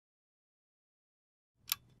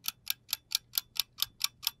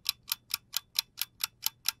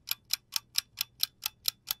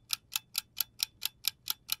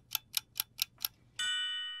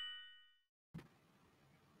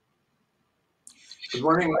Good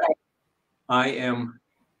morning. I am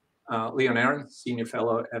Aron, Senior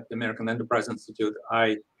Fellow at the American Enterprise Institute.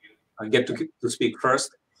 I get to speak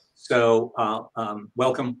first. So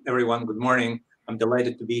welcome, everyone. Good morning. I'm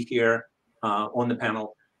delighted to be here on the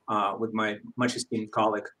panel with my much esteemed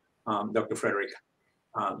colleague, Dr. Frederick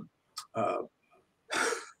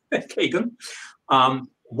Kagan.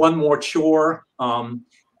 One more chore.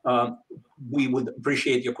 We would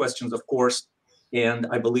appreciate your questions, of course, and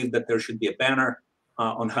I believe that there should be a banner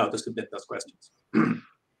on how to submit those questions.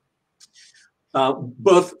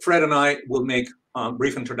 Both Fred and I will make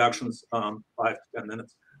brief introductions, 5 to 10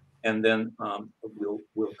 minutes, and then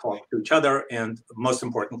we'll talk to each other and, most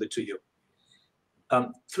importantly, to you.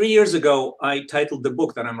 3 years ago, I titled the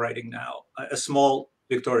book that I'm writing now, A Small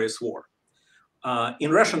Victorious War. In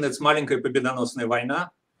Russian, it's «Маленькая победоносная война»,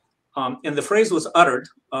 and the phrase was uttered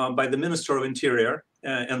by the Minister of Interior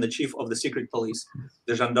and the Chief of the Secret Police,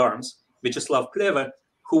 the gendarmes, Vyacheslav Pleva,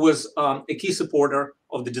 who was a key supporter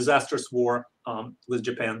of the disastrous war with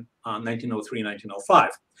Japan, 1903-1905.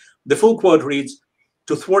 The full quote reads,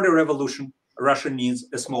 "To thwart a revolution, Russia needs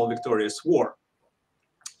a small victorious war."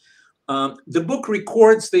 The book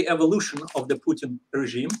records the evolution of the Putin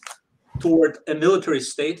regime toward a military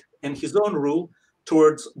state and his own rule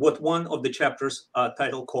towards what one of the chapters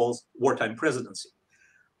title calls wartime presidency.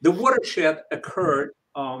 The watershed occurred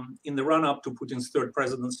in the run-up to Putin's third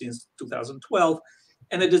presidency in 2012,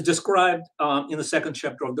 and it is described in the second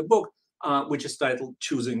chapter of the book, which is titled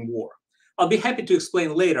Choosing War. I'll be happy to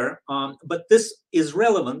explain later, but this is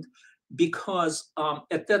relevant because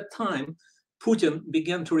at that time, Putin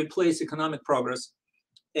began to replace economic progress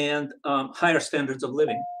and higher standards of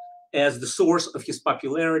living as the source of his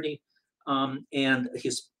popularity and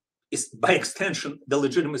by extension, the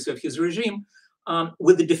legitimacy of his regime,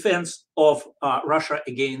 with the defense of Russia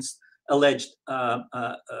against alleged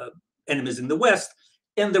enemies in the West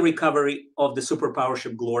and the recovery of the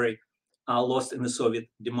superpowership glory lost in the Soviet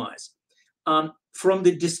demise. From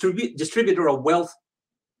the distributor of wealth,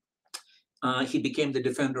 he became the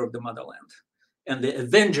defender of the motherland and the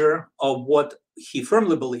avenger of what he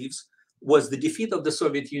firmly believes was the defeat of the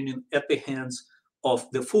Soviet Union at the hands of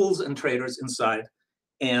the fools and traitors inside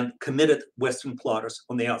and committed Western plotters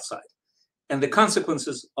on the outside. And the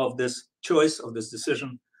consequences of this choice, of this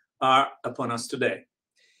decision, are upon us today.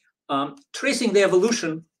 Tracing the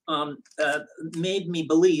evolution made me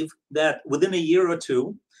believe that within a year or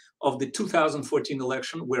two of the 2014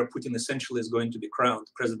 election, where Putin essentially is going to be crowned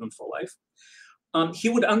president for life, he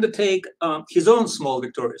would undertake his own small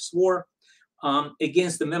victorious war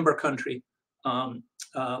against the member country on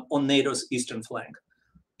NATO's eastern flank.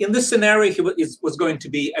 In this scenario, he was going to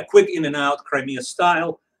be a quick in and out Crimea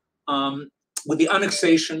style with the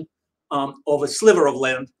annexation of a sliver of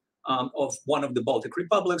land of one of the Baltic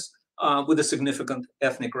republics with a significant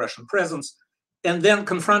ethnic Russian presence, and then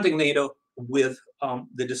confronting NATO with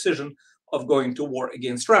the decision of going to war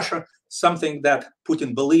against Russia, something that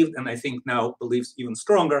Putin believed, and I think now believes even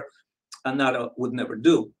stronger, and NATO would never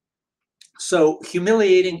do. So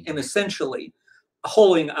humiliating and essentially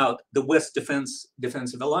hollowing out the West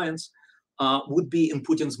defensive alliance would be, in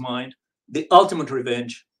Putin's mind, the ultimate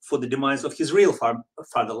revenge for the demise of his real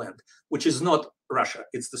fatherland, which is not Russia,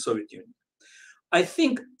 it's the Soviet Union. I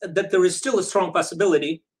think that there is still a strong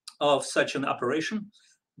possibility of such an operation,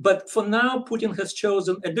 but for now, Putin has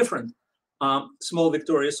chosen a different small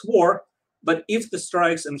victorious war. But if the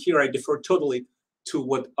strikes, and here I defer totally to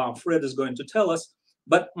what Fred is going to tell us,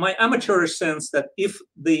 but my amateurish sense that if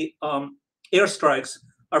the airstrikes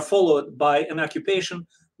are followed by an occupation,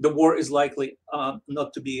 the war is likely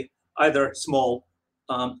not to be either small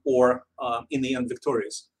or in the end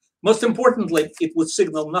victorious. Most importantly, it would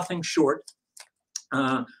signal nothing short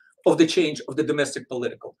of the change of the domestic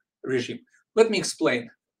political regime. Let me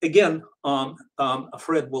explain. Again,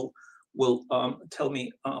 Fred will tell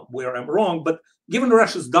me where I'm wrong, but given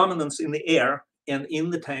Russia's dominance in the air and in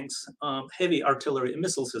the tanks, heavy artillery and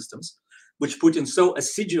missile systems, which Putin so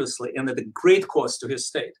assiduously and at a great cost to his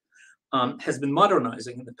state has been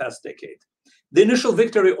modernizing in the past decade, the initial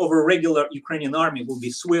victory over a regular Ukrainian army will be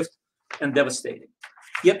swift and devastating.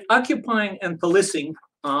 Yet occupying and policing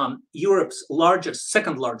Europe's largest,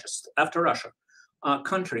 second largest after Russia,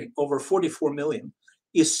 country, over 44 million,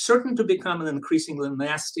 is certain to become an increasingly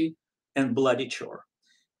nasty and bloody chore.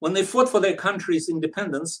 When they fought for their country's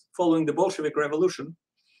independence following the Bolshevik Revolution,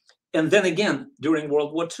 and then again during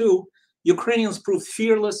World War II, Ukrainians proved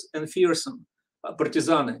fearless and fearsome,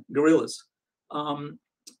 partisani, guerrillas.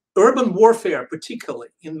 Urban warfare, particularly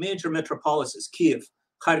in major metropolises, Kiev,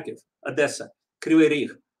 Kharkiv, Odessa, Kryvyi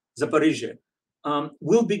Rih, Zaporizhia,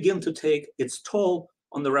 will begin to take its toll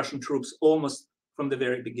on the Russian troops almost from the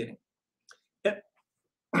very beginning.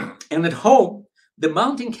 And at home, the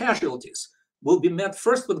mounting casualties will be met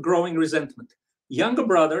first with growing resentment. Younger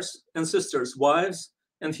brothers and sisters, wives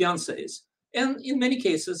and fiancés, and in many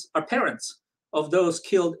cases are parents of those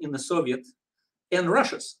killed in the Soviet and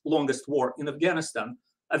Russia's longest war in Afghanistan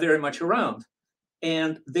are very much around.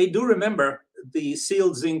 And they do remember the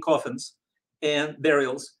sealed zinc coffins and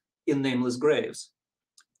burials in nameless graves.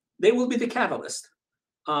 They will be the catalyst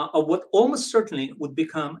of what almost certainly would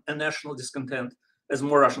become a national discontent as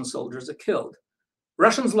more Russian soldiers are killed.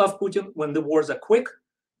 Russians love Putin when the wars are quick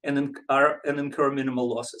and incur minimal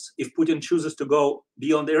losses. If Putin chooses to go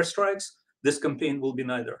beyond airstrikes, this campaign will be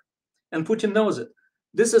neither. And Putin knows it.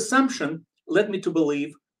 This assumption led me to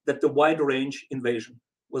believe that the wide-range invasion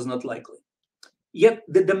was not likely. Yet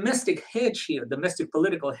the domestic hedge here, domestic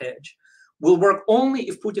political hedge, will work only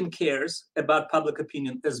if Putin cares about public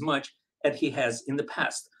opinion as much as he has in the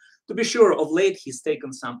past. To be sure, of late, he's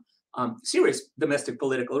taken some serious domestic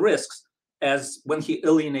political risks, as when he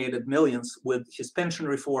alienated millions with his pension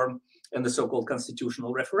reform and the so-called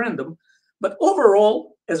constitutional referendum. But overall,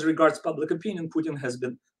 as regards public opinion, Putin has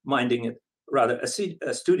been minding it rather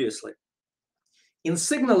studiously. In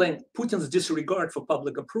signaling Putin's disregard for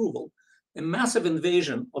public approval, a massive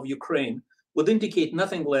invasion of Ukraine would indicate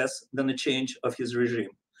nothing less than a change of his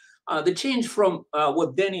regime. The change from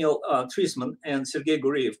what Daniel Treisman and Sergei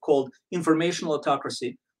Guriev called informational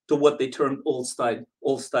autocracy to what they termed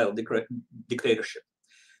old-style dictatorship.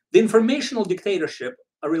 The informational dictatorship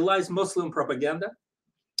relies mostly on propaganda,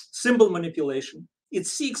 symbol manipulation. It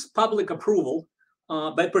seeks public approval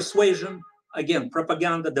by persuasion, again,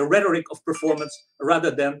 propaganda, the rhetoric of performance,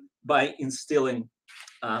 rather than by instilling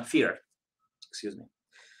fear. Excuse me.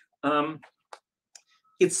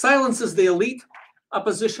 It silences the elite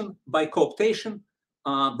opposition by cooptation,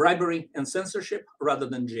 bribery, and censorship rather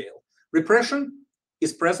than jail. Repression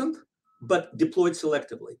is present, but deployed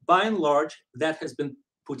selectively. By and large, that has been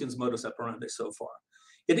Putin's modus operandi so far.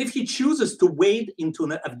 Yet if he chooses to wade into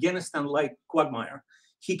an Afghanistan-like quagmire,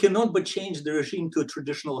 he cannot but change the regime to a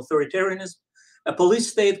traditional authoritarianism, a police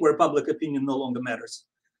state where public opinion no longer matters.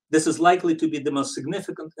 This is likely to be the most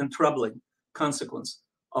significant and troubling consequence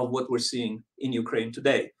of what we're seeing in Ukraine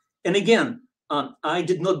today. And again, I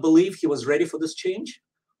did not believe he was ready for this change.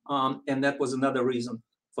 And that was another reason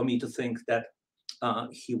for me to think that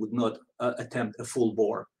he would not attempt a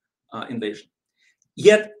full-bore invasion.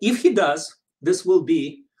 Yet, if he does, this will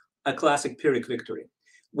be a classic Pyrrhic victory.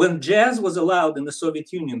 When jazz was allowed in the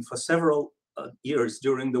Soviet Union for several years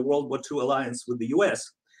during the World War II alliance with the US,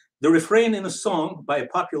 the refrain in a song by a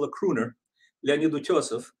popular crooner, Leonid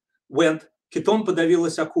Utesov, went, "Kitom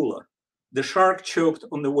podavилась akula," the shark choked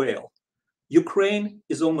on the whale. Ukraine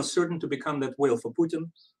is almost certain to become that whale for Putin,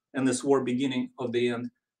 and this war beginning of the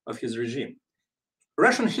end of his regime.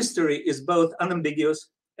 Russian history is both unambiguous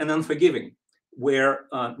and unforgiving where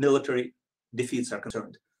military defeats are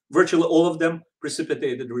concerned. Virtually all of them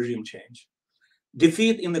precipitated regime change.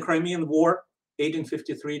 Defeat in the Crimean War,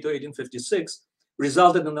 1853 to 1856,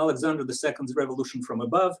 resulted in Alexander II's revolution from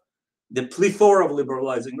above, the plethora of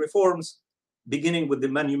liberalizing reforms, beginning with the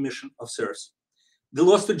manumission of serfs. The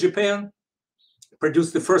loss to Japan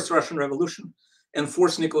produced the first Russian Revolution and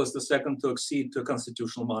forced Nicholas II to accede to a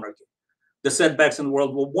constitutional monarchy. The setbacks in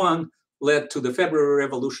World War I led to the February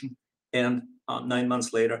Revolution and 9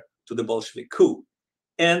 months later to the Bolshevik coup.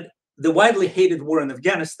 And the widely hated war in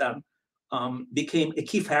Afghanistan became a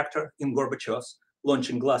key factor in Gorbachev's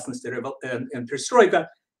launching glasnost and perestroika,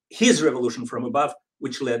 his revolution from above,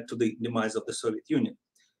 which led to the demise of the Soviet Union.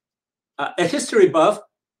 A history buff,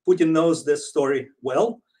 Putin knows this story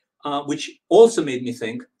well, which also made me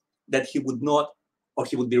think that he would not, or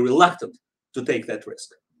he would be reluctant to take that risk.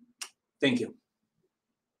 Thank you.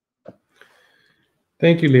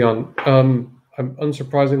 Thank you, Leon.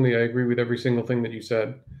 Unsurprisingly, I agree with every single thing that you said.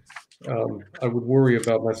 I would worry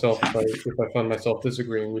about myself if I found myself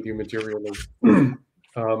disagreeing with you materially.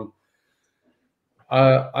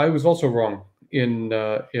 I was also wrong in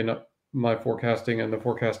my forecasting and the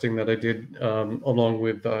forecasting that I did along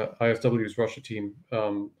with ISW's Russia team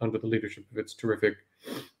under the leadership of its terrific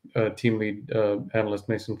team lead analyst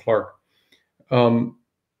Mason Clark.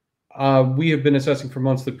 We have been assessing for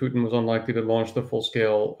months that Putin was unlikely to launch the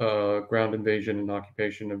full-scale ground invasion and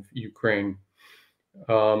occupation of Ukraine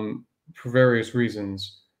for various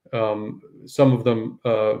reasons. Some of them,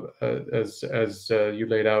 as you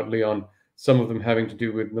laid out, Leon, some of them having to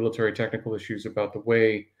do with military technical issues about the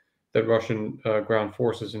way that Russian ground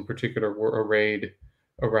forces in particular were arrayed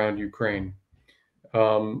around Ukraine.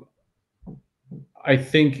 I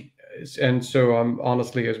think, and so I'm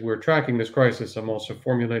honestly, as we're tracking this crisis, I'm also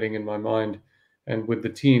formulating in my mind and with the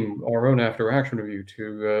team our own after-action review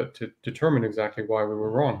to determine exactly why we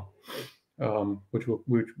were wrong, which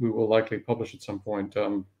we will likely publish at some point,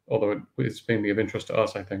 although it's mainly of interest to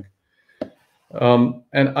us, I think.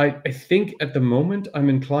 And I think at the moment I'm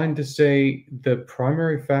inclined to say the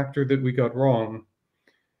primary factor that we got wrong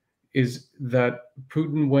is that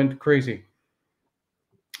Putin went crazy.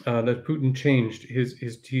 That Putin changed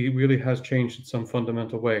he really has changed in some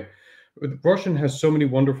fundamental way. Russian has so many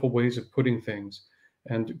wonderful ways of putting things,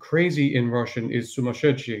 and crazy in Russian is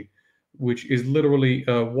sumashedshi, which is literally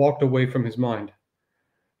walked away from his mind.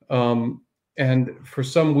 And for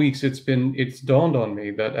some weeks, it's dawned on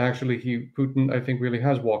me that actually Putin, I think, really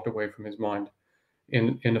has walked away from his mind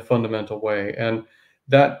in a fundamental way, and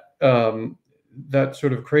that that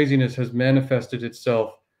sort of craziness has manifested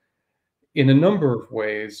itself in a number of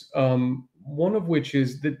ways. One of which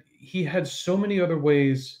is that he had so many other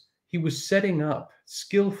ways. He was setting up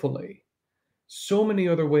skillfully so many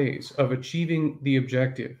other ways of achieving the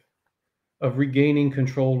objective of regaining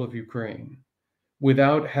control of Ukraine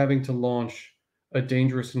without having to launch a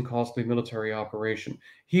dangerous and costly military operation.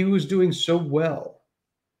 He was doing so well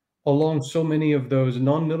along so many of those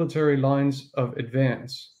non-military lines of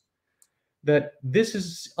advance that this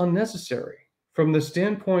is unnecessary. From the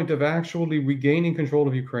standpoint of actually regaining control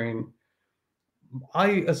of Ukraine,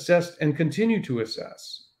 I assessed and continue to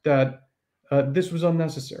assess that this was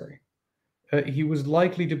unnecessary. He was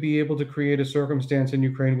likely to be able to create a circumstance in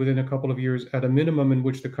Ukraine within a couple of years, at a minimum, in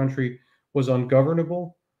which the country was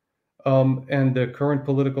ungovernable, and the current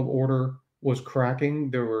political order was cracking.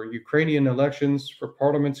 There were Ukrainian elections for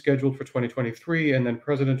parliament scheduled for 2023, and then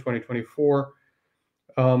president 2024.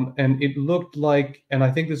 And it looked like, and I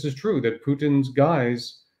think this is true, that Putin's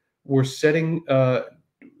guys were setting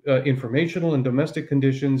informational and domestic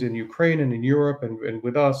conditions in Ukraine and in Europe and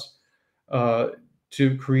with us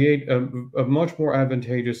to create a much more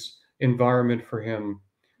advantageous environment for him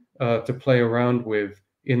to play around with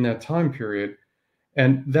in that time period.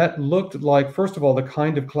 And that looked like, first of all, the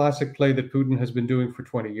kind of classic play that Putin has been doing for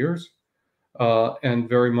 20 years, and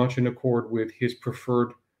very much in accord with his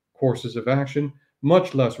preferred courses of action,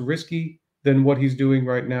 much less risky than what he's doing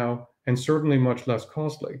right now, and certainly much less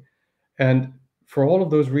costly. And for all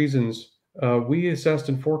of those reasons, we assessed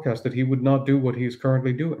and forecast that he would not do what he is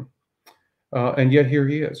currently doing. And yet here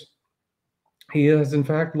he is. He has, in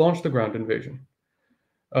fact, launched the ground invasion.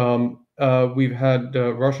 We've had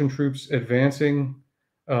Russian troops advancing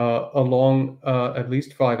along at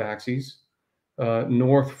least 5 axes.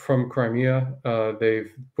 North from Crimea,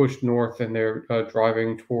 they've pushed north, and they're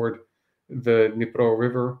driving toward the Dnipro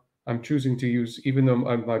River. I'm choosing to use, even though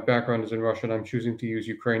my background is in Russian, I'm choosing to use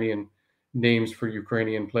Ukrainian names for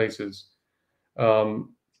Ukrainian places.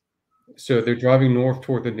 So they're driving north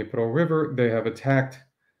toward the Dnipro River. They have attacked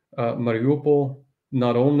Mariupol,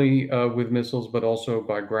 not only with missiles, but also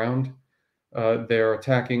by ground. They're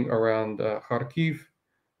attacking around Kharkiv,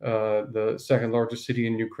 the second largest city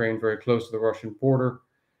in Ukraine, very close to the Russian border.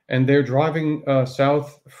 And they're driving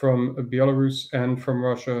south from Belarus and from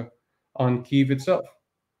Russia on Kyiv itself.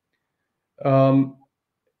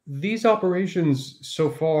 These operations so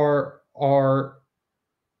far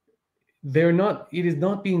it is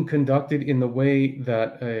not being conducted in the way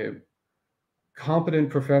that a competent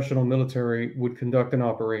professional military would conduct an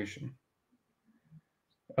operation.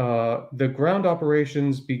 The ground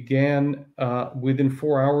operations began within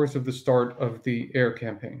 4 hours of the start of the air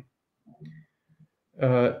campaign.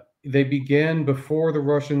 They began before the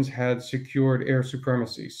Russians had secured air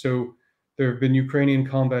supremacy. So there have been Ukrainian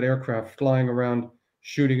combat aircraft flying around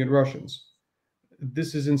shooting at Russians.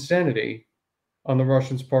 This is insanity on the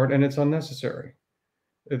Russians' part, and it's unnecessary.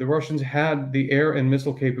 The Russians had the air and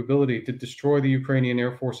missile capability to destroy the Ukrainian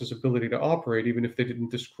Air Force's ability to operate, even if they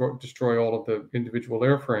didn't destroy all of the individual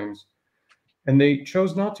airframes. And they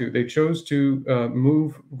chose not to. They chose to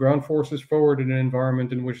move ground forces forward in an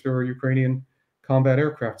environment in which there are Ukrainian combat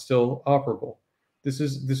aircraft still operable. This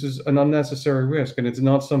is an unnecessary risk, and it's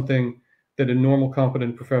not something that a normal,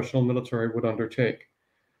 competent professional military would undertake.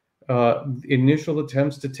 Initial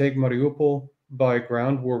attempts to take Mariupol by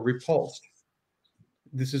ground were repulsed.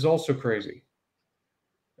 This is also crazy.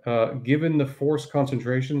 Given the force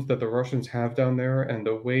concentrations that the Russians have down there and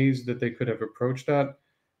the ways that they could have approached that,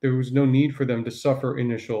 there was no need for them to suffer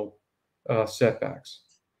initial setbacks.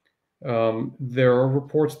 There are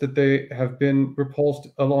reports that they have been repulsed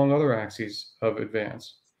along other axes of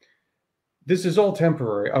advance. This is all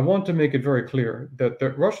temporary. I want to make it very clear that the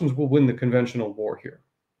Russians will win the conventional war here.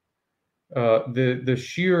 The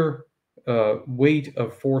sheer weight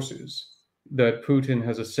of forces that Putin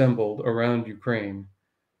has assembled around Ukraine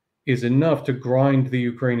is enough to grind the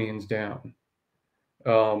Ukrainians down.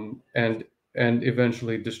 and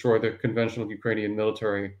eventually destroy the conventional Ukrainian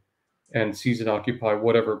military and seize and occupy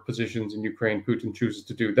whatever positions in Ukraine Putin chooses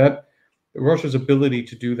to do. That Russia's ability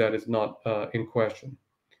to do that is not in question.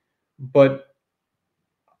 But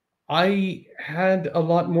I had a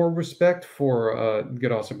lot more respect for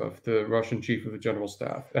Gerasimov, the Russian chief of the general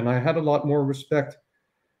staff, and I had a lot more respect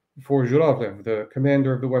for Zhuravlev, the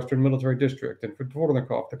commander of the Western Military District, and for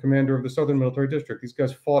Dvornikov, the commander of the Southern Military District. These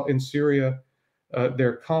guys fought in Syria.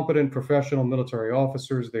 They're competent professional military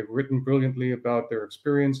officers. They've written brilliantly about their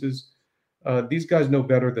experiences. These guys know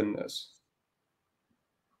better than this.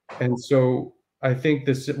 And so I think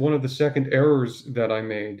this one of the second errors that I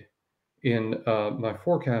made in my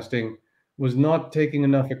forecasting was not taking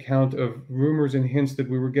enough account of rumors and hints that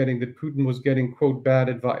we were getting that Putin was getting, quote, bad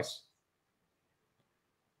advice.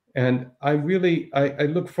 And I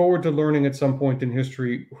look forward to learning at some point in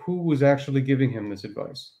history who was actually giving him this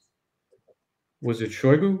advice. Was it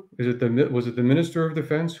Shoigu? Was it the Minister of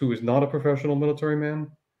Defense, who is not a professional military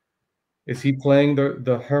man? Is he playing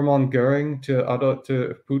the Hermann Goering to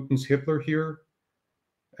Putin's Hitler here,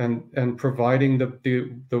 and providing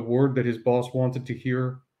the word that his boss wanted to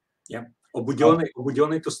hear? Yeah, or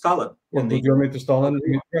Budyonny to Stalin. Or Budyonny to Stalin.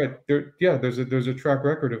 Right. There's a track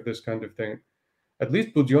record of this kind of thing. At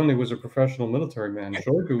least Budyonny was a professional military man.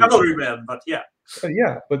 Shoigu cavalry man, but yeah.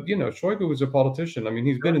 But Shoigu was a politician. I mean,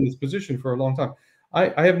 he's been in this position for a long time.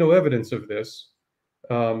 I have no evidence of this,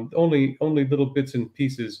 only little bits and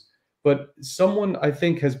pieces. But someone, I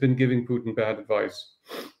think, has been giving Putin bad advice.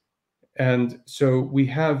 And so we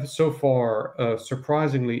have so far a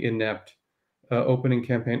surprisingly inept opening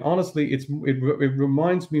campaign. Honestly, it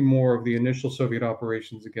reminds me more of the initial Soviet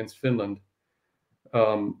operations against Finland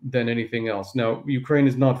than anything else. Now, Ukraine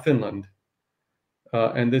is not Finland,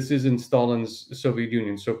 and this isn't Stalin's Soviet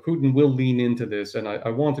Union. So Putin will lean into this, and I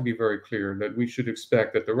want to be very clear that we should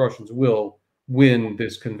expect that the Russians will win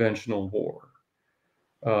this conventional war,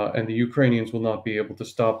 and the Ukrainians will not be able to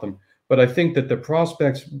stop them. But I think that the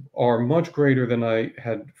prospects are much greater than I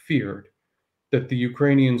had feared, that the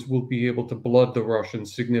Ukrainians will be able to blood the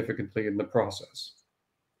Russians significantly in the process.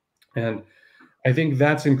 And I think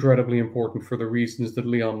that's incredibly important for the reasons that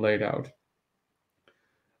Leon laid out.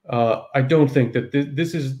 I don't think that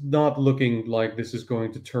this is not looking like this is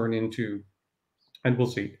going to turn into, and we'll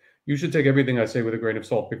see. You should take everything I say with a grain of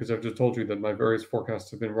salt, because I've just told you that my various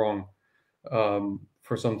forecasts have been wrong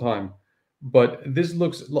for some time. But this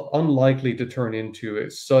looks unlikely to turn into a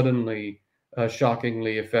suddenly,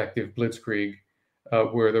 shockingly effective blitzkrieg,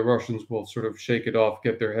 where the Russians will sort of shake it off,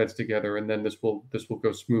 get their heads together, and then this will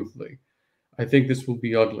go smoothly. I think this will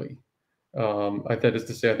be ugly. That is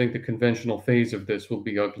to say, I think the conventional phase of this will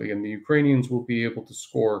be ugly, and the Ukrainians will be able to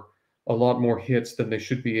score a lot more hits than they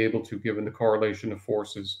should be able to, given the correlation of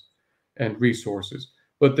forces and resources.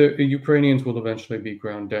 But the Ukrainians will eventually be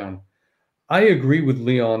ground down. I agree with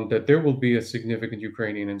Leon that there will be a significant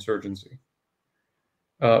Ukrainian insurgency.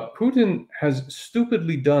 Putin has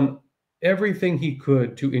stupidly done everything he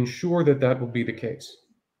could to ensure that will be the case.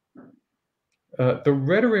 The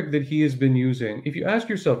rhetoric that he has been using, if you ask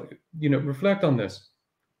yourself, reflect on this.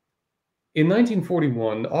 In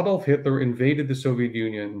 1941, Adolf Hitler invaded the Soviet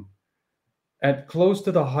Union at close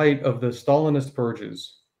to the height of the Stalinist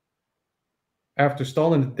purges. After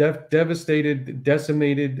Stalin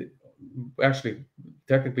decimated, actually,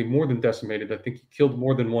 technically more than decimated, I think he killed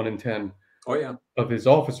more than 1 in 10 of his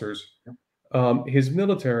officers, his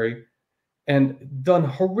military, and done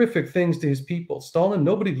horrific things to his people.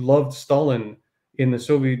 Nobody loved Stalin in the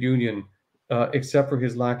Soviet Union except for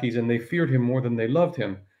his lackeys, and they feared him more than they loved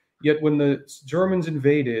him. Yet when the Germans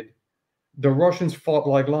invaded, the Russians fought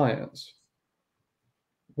like lions.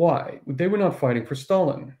 Why? They were not fighting for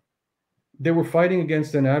Stalin. They were fighting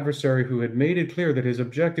against an adversary who had made it clear that his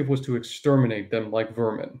objective was to exterminate them like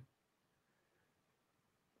vermin.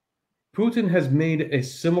 Putin has made a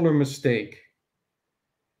similar mistake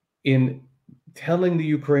in telling the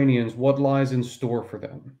Ukrainians what lies in store for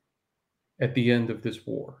them at the end of this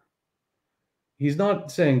war. He's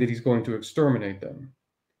not saying that he's going to exterminate them,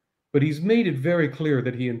 but he's made it very clear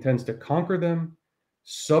that he intends to conquer them,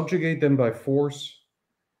 subjugate them by force,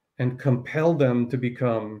 and compel them to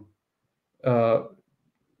become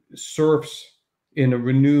serfs in a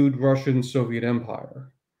renewed Russian-Soviet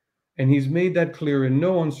empire. And he's made that clear in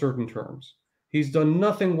no uncertain terms. He's done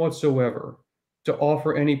nothing whatsoever to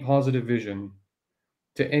offer any positive vision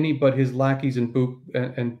to any but his lackeys and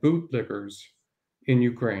bootlickers in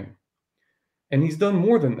Ukraine. And he's done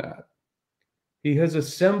more than that. He has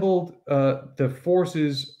assembled the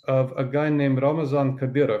forces of a guy named Ramazan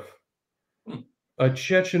Kadyrov, a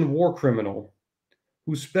Chechen war criminal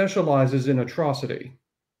who specializes in atrocity.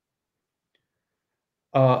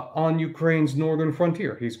 on Ukraine's northern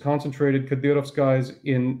frontier. He's concentrated Kadyrov's guys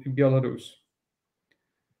in Belarus.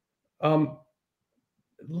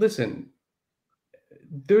 Listen,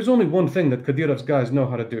 there's only one thing that Kadyrov's guys know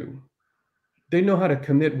how to do. They know how to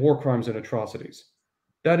commit war crimes and atrocities.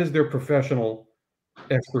 That is their professional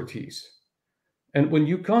expertise. And when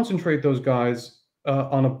you concentrate those guys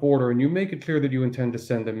on a border and you make it clear that you intend to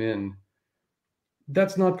send them in,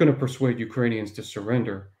 that's not going to persuade Ukrainians to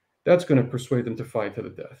surrender. That's going to persuade them to fight to the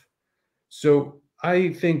death. So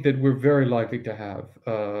I think that we're very likely to have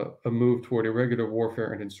a move toward irregular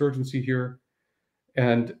warfare and insurgency here.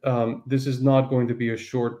 And this is not going to be a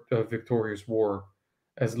short, victorious war,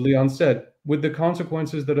 as Leon said, with the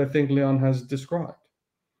consequences that I think Leon has described.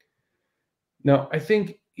 Now, I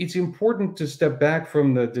think it's important to step back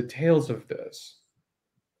from the details of this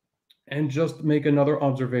and just make another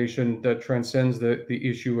observation that transcends the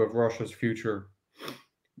issue of Russia's future,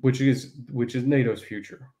 which is NATO's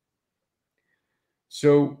future.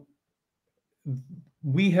 So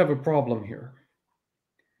we have a problem here.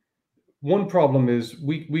 One problem is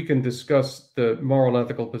we can discuss the moral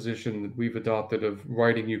ethical position that we've adopted of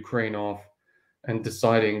writing Ukraine off and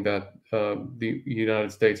deciding that the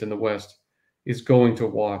United States and the West is going to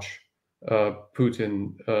watch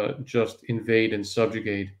Putin just invade and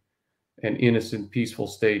subjugate an innocent, peaceful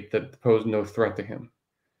state that posed no threat to him.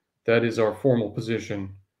 That is our formal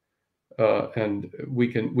position, and we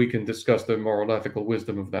can discuss the moral ethical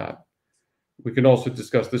wisdom of that. We can also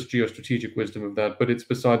discuss this geostrategic wisdom of that, but it's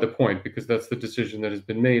beside the point because that's the decision that has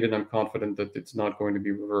been made, and I'm confident that it's not going to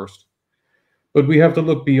be reversed. But we have to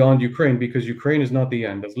look beyond Ukraine because Ukraine is not the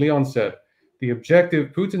end. As Leon said,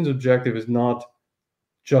 Putin's objective is not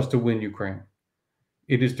just to win Ukraine.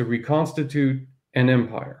 It is to reconstitute an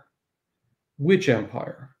empire. Which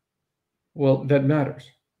empire? Well, that matters.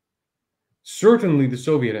 Certainly the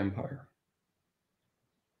Soviet Empire.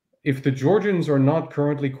 If the Georgians are not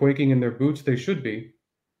currently quaking in their boots, they should be,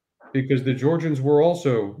 because the Georgians were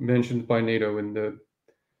also mentioned by NATO in the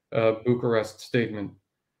Bucharest statement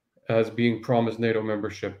as being promised NATO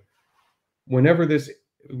membership. Whenever this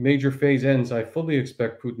major phase ends, I fully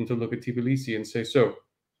expect Putin to look at Tbilisi and say, so,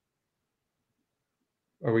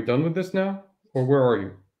 are we done with this now? Or where are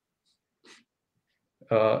you?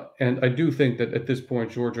 And I do think that at this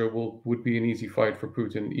point, Georgia would be an easy fight for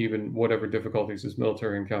Putin, even whatever difficulties his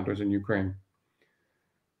military encounters in Ukraine.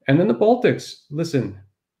 And then the Baltics, listen,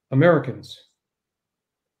 Americans,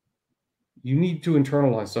 you need to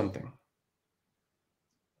internalize something.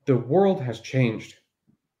 The world has changed.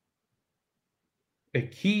 A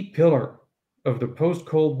key pillar of the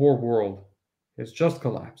post-Cold War world has just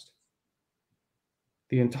collapsed.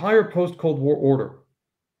 The entire post-Cold War order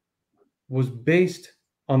was based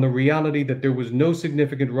on the reality that there was no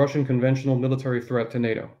significant Russian conventional military threat to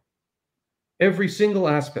NATO. Every single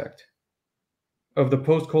aspect of the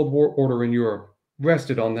post-Cold War order in Europe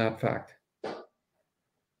rested on that fact.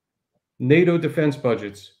 NATO defense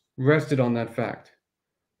budgets rested on that fact.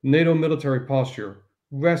 NATO military posture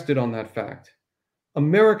rested on that fact.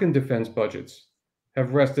 American defense budgets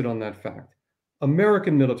have rested on that fact.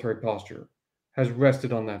 American military posture has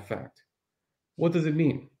rested on that fact. What does it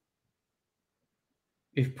mean?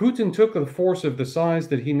 If Putin took a force of the size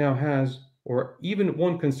that he now has, or even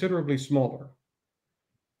one considerably smaller,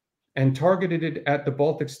 and targeted it at the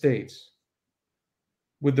Baltic states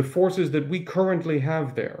with the forces that we currently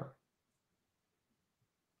have there,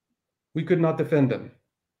 we could not defend them.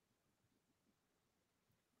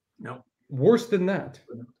 No. Worse than that,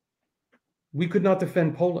 we could not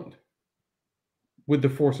defend Poland with the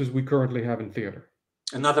forces we currently have in theater.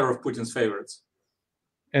 Another of Putin's favorites.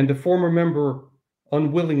 And the former member,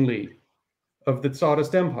 unwillingly, of the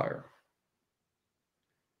Tsarist Empire.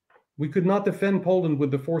 We could not defend Poland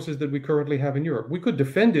with the forces that we currently have in Europe. We could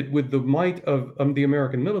defend it with the might of the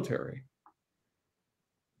American military,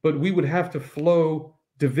 but we would have to flow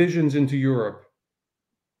divisions into Europe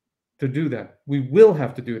to do that. We will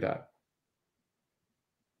have to do that.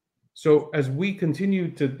 So as we continue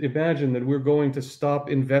to imagine that we're going to stop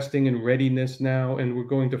investing in readiness now, and we're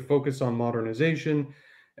going to focus on modernization,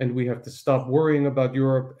 and we have to stop worrying about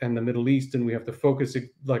Europe and the Middle East, and we have to focus it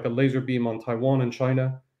like a laser beam on Taiwan and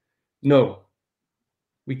China. No,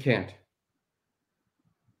 we can't.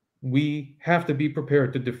 We have to be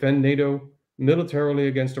prepared to defend NATO militarily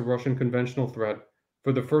against a Russian conventional threat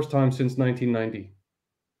for the first time since 1990.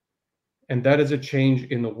 And that is a change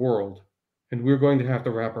in the world, and we're going to have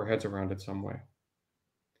to wrap our heads around it some way.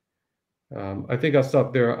 I think I'll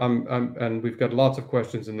stop there. And we've got lots of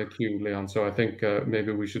questions in the queue, Leon. So I think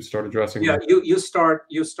maybe we should start addressing them. You start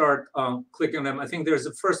clicking them. I think there's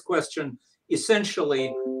a first question.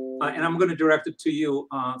 Essentially, and I'm going to direct it to you,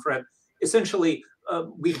 Fred. Essentially,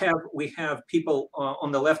 we have people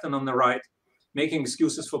on the left and on the right making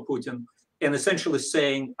excuses for Putin and essentially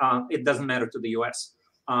saying it doesn't matter to the U.S.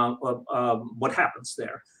 What happens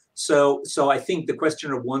there. So I think the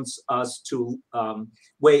questioner wants us to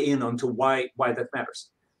weigh in onto why that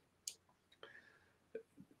matters.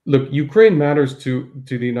 Look, Ukraine matters to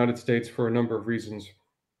the United States for a number of reasons.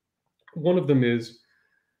 One of them is,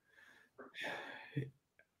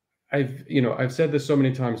 I've said this so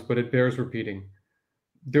many times, but it bears repeating.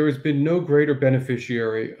 There has been no greater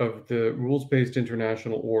beneficiary of the rules-based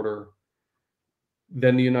international order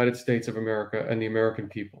than the United States of America and the American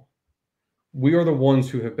people. We are the ones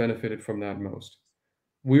who have benefited from that most.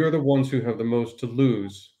 We are the ones who have the most to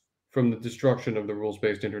lose from the destruction of the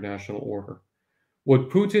rules-based international order. What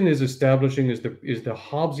Putin is establishing is the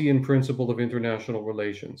Hobbesian principle of international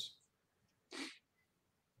relations.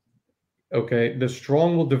 Okay, the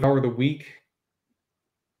strong will devour the weak.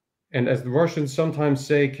 And as the Russians sometimes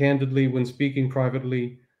say candidly when speaking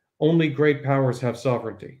privately, only great powers have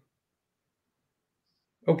sovereignty.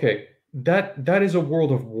 Okay, that is a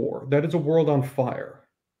world of war. That is a world on fire.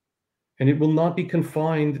 And it will not be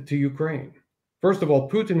confined to Ukraine. First of all,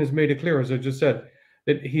 Putin has made it clear, as I just said,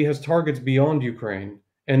 that he has targets beyond Ukraine,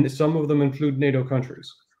 and some of them include NATO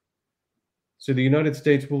countries. So the United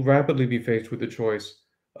States will rapidly be faced with the choice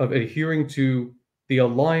of adhering to the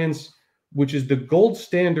alliance, which is the gold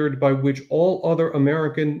standard by which all other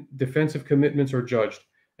American defensive commitments are judged.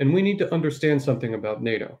 And we need to understand something about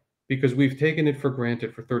NATO, because we've taken it for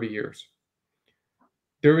granted for 30 years.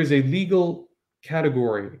 There is a legal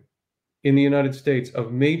category in the United States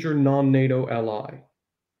of major non-NATO ally.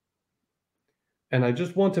 And I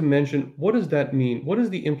just want to mention, what does that mean? What is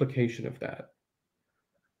the implication of that?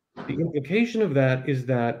 The implication of that is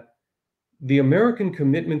that the American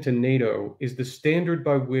commitment to NATO is the standard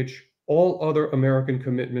by which all other American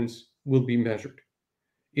commitments will be measured.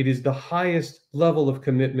 It is the highest level of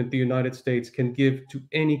commitment the United States can give to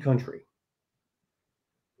any country.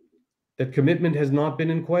 That commitment has not been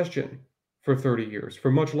in question for 30 years,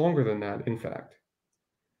 for much longer than that, in fact.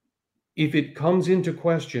 If it comes into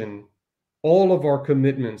question, all of our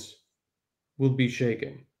commitments will be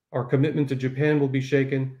shaken. Our commitment to Japan will be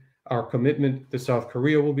shaken. Our commitment to South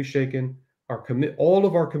Korea will be shaken. All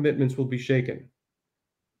of our commitments will be shaken.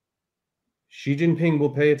 Xi Jinping will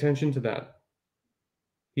pay attention to that.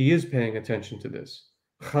 He is paying attention to this.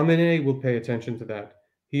 Khamenei will pay attention to that.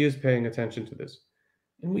 He is paying attention to this.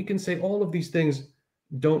 And we can say all of these things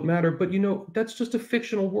don't matter, but that's just a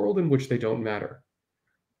fictional world in which they don't matter.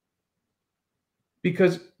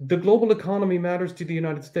 Because the global economy matters to the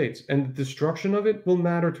United States, and the destruction of it will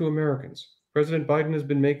matter to Americans. President Biden has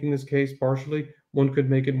been making this case partially. One could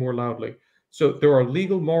make it more loudly. So there are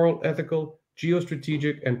legal, moral, ethical,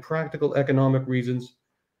 geostrategic, and practical economic reasons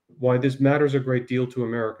why this matters a great deal to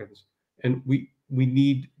Americans. And we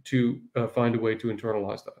need to find a way to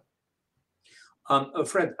internalize that.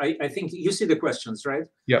 Fred, I think you see the questions, right?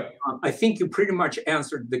 Yeah. I think you pretty much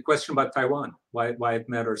answered the question about Taiwan, why it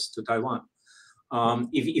matters to Taiwan.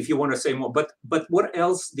 If you want to say more, but what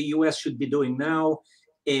else the U.S. should be doing now,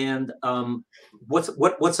 and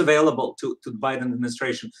what's available to the Biden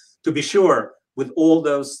administration? To be sure, with all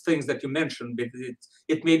those things that you mentioned,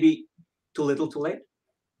 it may be too little, too late.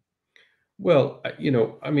 Well,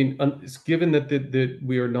 it's given that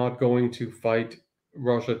we are not going to fight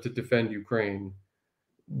Russia to defend Ukraine,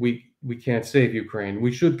 we can't save Ukraine.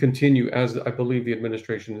 We should continue, as I believe the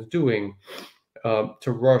administration is doing,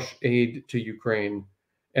 to rush aid to Ukraine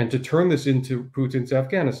and to turn this into Putin's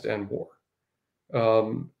Afghanistan war,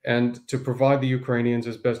 and to provide the Ukrainians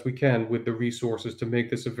as best we can with the resources to make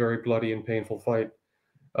this a very bloody and painful fight,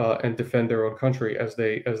 and defend their own country as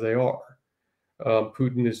they are.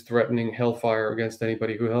 Putin is threatening hellfire against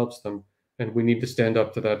anybody who helps them, and we need to stand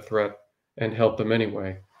up to that threat and help them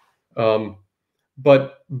anyway.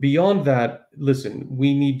 But beyond that, listen,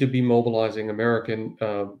 we need to be mobilizing American,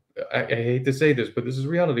 I hate to say this, but this is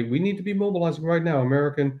reality. We need to be mobilizing right now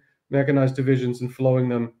American mechanized divisions and flowing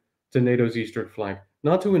them to NATO's eastern flank,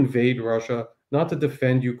 not to invade Russia, not to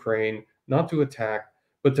defend Ukraine, not to attack,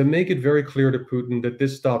 but to make it very clear to Putin that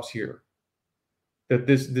this stops here, that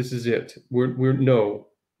this is it.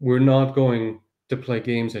 We're not going to play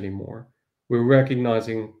games anymore. We're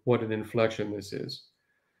recognizing what an inflection this is.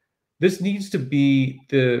 This needs to be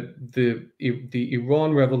the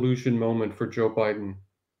Iran revolution moment for Joe Biden.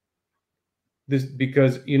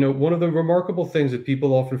 Because one of the remarkable things that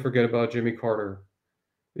people often forget about Jimmy Carter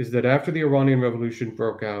is that after the Iranian Revolution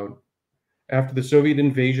broke out, after the Soviet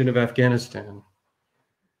invasion of Afghanistan,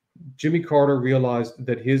 Jimmy Carter realized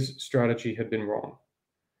that his strategy had been wrong.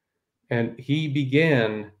 And he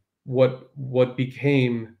began what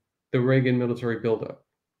became the Reagan military buildup.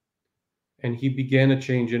 And he began a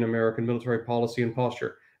change in American military policy and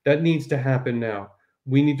posture. That needs to happen now.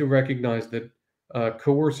 We need to recognize that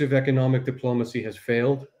coercive economic diplomacy has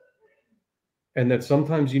failed, and that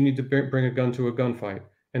sometimes you need to bring a gun to a gunfight.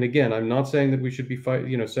 And again, I'm not saying that we should be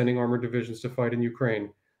sending armored divisions to fight in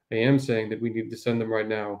Ukraine. I am saying that we need to send them right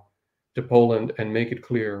now to Poland and make it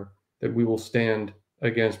clear that we will stand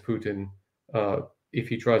against Putin if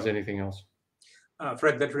he tries anything else.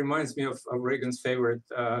 Fred, that reminds me of Reagan's favorite.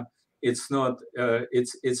 It's not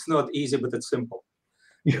easy, but it's simple.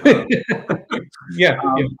 Yeah.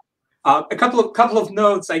 A couple of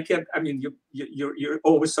notes. You're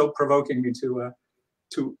always so provoking me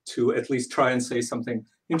to at least try and say something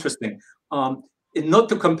interesting. Not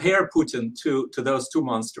to compare Putin to those two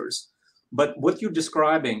monsters, but what you're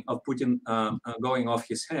describing of Putin going off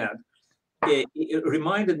his head, it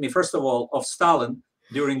reminded me, first of all, of Stalin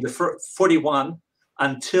during the 41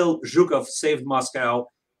 until Zhukov saved Moscow,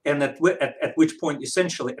 and at which point,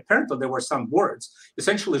 essentially, apparently there were some words.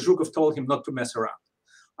 Essentially, Zhukov told him not to mess around.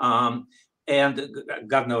 And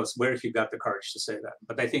God knows where he got the courage to say that.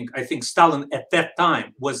 But I think Stalin at that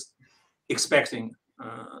time was expecting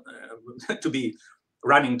to be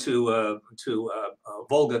running to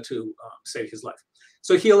Volga to save his life.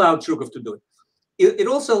 So he allowed Zhukov to do it. It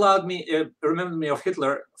also allowed me, reminded me of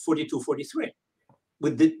Hitler 42, 43,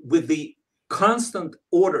 with the constant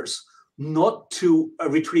orders not to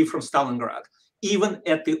retrieve from Stalingrad, even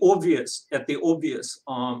at the obvious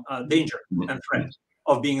danger and threat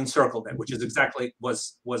of being encircled there, which is exactly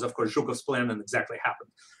was of course Zhukov's plan, and exactly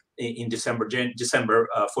happened in December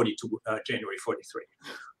 42, January 43.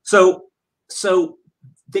 So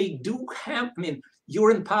they do have. I mean,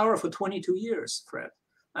 you're in power for 22 years, Fred.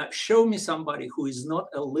 Show me somebody who is not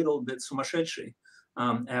a little bit sumасшедший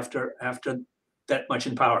after that much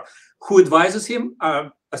in power. Who advises him?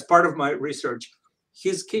 As part of my research,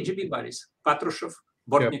 his KGB buddies, Patrushev,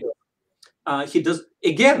 Bortnikov. Yep. He does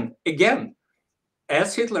again,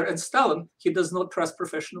 as Hitler and Stalin, he does not trust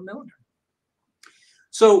professional military.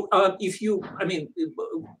 So unless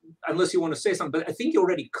you want to say something, but I think you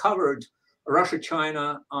already covered Russia,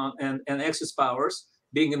 China, and Axis powers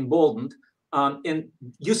being emboldened. And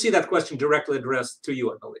you see that question directly addressed to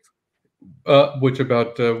you, I believe. Which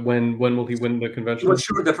about when will he win the convention? I'm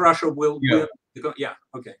sure that Russia will win. Yeah.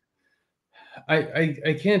 Okay.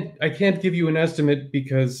 I can't give you an estimate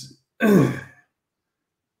because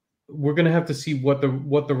we're going to have to see what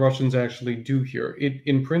the Russians actually do here.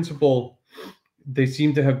 In principle, they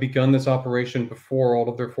seem to have begun this operation before all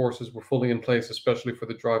of their forces were fully in place, especially for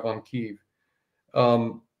the drive on Kyiv.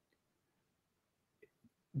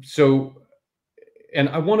 And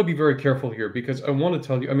I want to be very careful here because I want to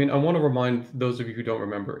tell you, I want to remind those of you who don't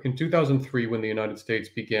remember, in 2003, when the United States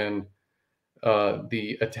began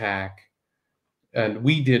the attack, and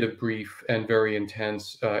we did a brief and very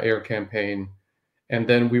intense air campaign, and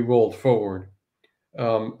then we rolled forward.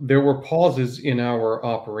 There were pauses in our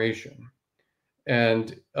operation.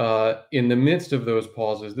 And in the midst of those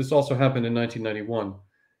pauses, this also happened in 1991,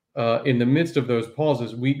 in the midst of those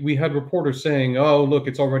pauses, we had reporters saying, "Oh, look,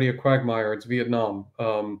 it's already a quagmire. It's Vietnam.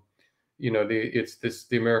 The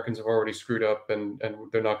Americans have already screwed up, and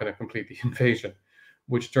they're not going to complete the invasion,"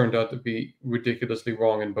 which turned out to be ridiculously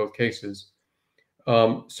wrong in both cases.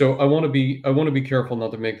 So I want to be careful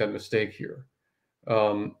not to make that mistake here.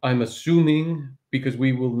 I'm assuming, because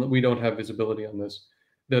we don't have visibility on this,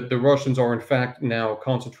 that the Russians are in fact now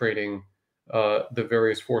concentrating the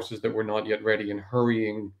various forces that were not yet ready and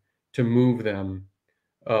hurrying to move them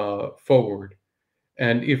forward.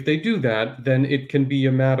 And if they do that, then it can be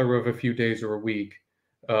a matter of a few days or a week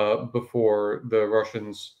before the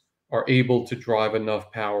Russians are able to drive enough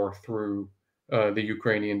power through the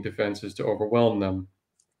Ukrainian defenses to overwhelm them.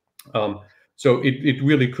 So it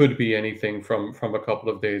really could be anything from a couple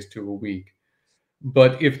of days to a week.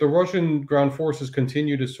 But if the Russian ground forces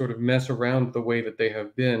continue to sort of mess around the way that they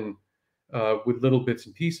have been, with little bits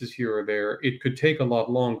and pieces here or there, it could take a lot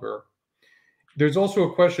longer. There's also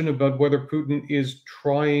a question about whether Putin is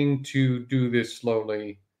trying to do this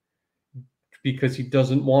slowly because he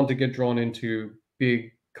doesn't want to get drawn into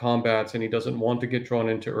big combats, and he doesn't want to get drawn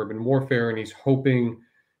into urban warfare, and he's hoping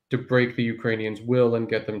to break the Ukrainians' will and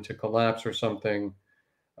get them to collapse or something.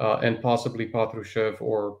 And possibly Patrushev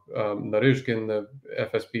or Naryshkin, the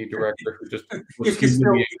FSB director, who just was if he's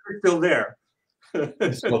still there.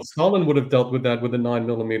 Well, Stalin would have dealt with that with a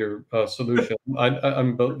 9mm solution.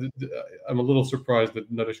 I'm a little surprised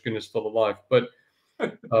that Naryshkin is still alive, but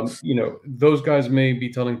those guys may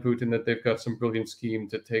be telling Putin that they've got some brilliant scheme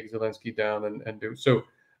to take Zelensky down and do so.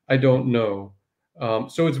 I don't know.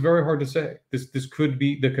 So it's very hard to say. This could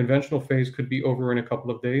be, the conventional phase could be over in a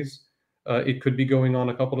couple of days. It could be going on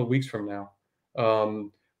a couple of weeks from now.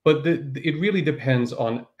 But it really depends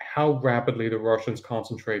on how rapidly the Russians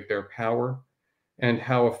concentrate their power and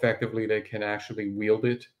how effectively they can actually wield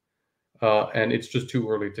it. And it's just too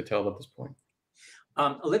early to tell at this point.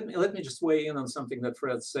 Let me just weigh in on something that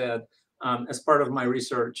Fred said. As part of my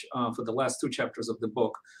research for the last 2 chapters of the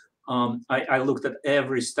book, I looked at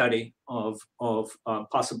every study of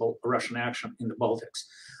possible Russian action in the Baltics.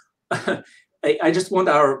 I just want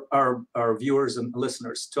our viewers and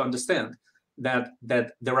listeners to understand that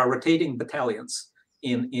there are rotating battalions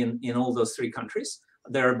in all those 3 countries.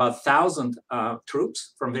 There are about 1,000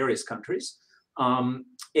 troops from various countries,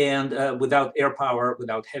 and without air power,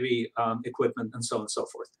 without heavy equipment, and so on and so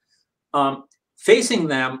forth. Facing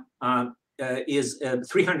them is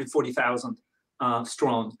 340,000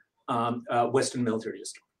 strong Western military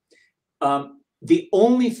district. The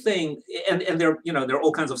only thing, and there are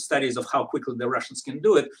all kinds of studies of how quickly the Russians can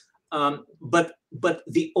do it, but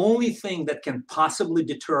the only thing that can possibly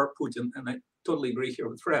deter Putin, and I totally agree here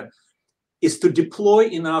with Fred, is to deploy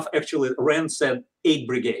enough. Actually, Rand said 8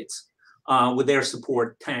 brigades with their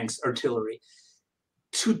support, tanks, artillery,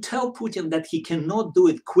 to tell Putin that he cannot do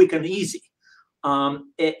it quick and easy.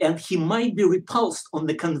 And he might be repulsed on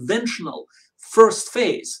the conventional first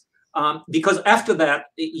phase, because after that,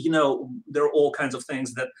 there are all kinds of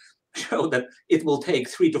things that show that it will take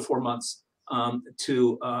 3 to 4 months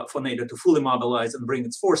for NATO to fully mobilize and bring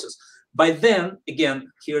its forces. By then,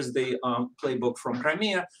 again, here's the playbook from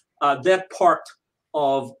Crimea. That part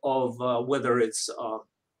of whether it's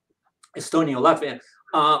Estonia or Latvia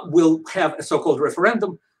will have a so-called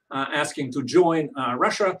referendum asking to join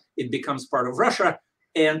Russia. It becomes part of Russia,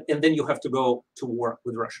 and then you have to go to war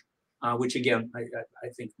with Russia, which again I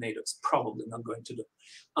think NATO is probably not going to do.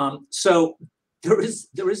 So there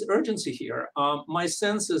is urgency here. My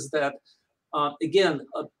sense is that again,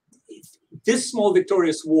 this small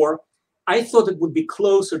victorious war, I thought it would be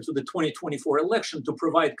closer to the 2024 election to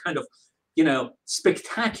provide kind of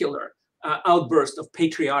spectacular outburst of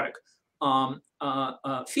patriotic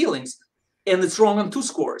feelings. And it's wrong on 2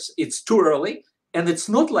 scores. It's too early, and it's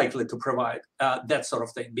not likely to provide that sort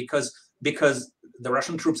of thing because the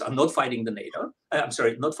Russian troops are not fighting NATO.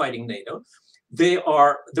 Not fighting NATO. The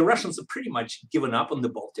Russians are pretty much given up on the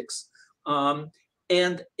Baltics,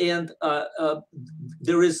 and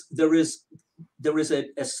there is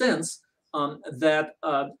a sense that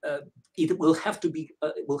it will have to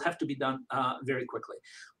be done very quickly.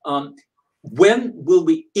 When will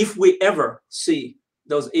we, if we ever see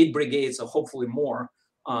those 8 brigades, or hopefully more,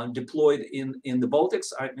 deployed in the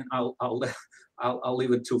Baltics? I mean, I'll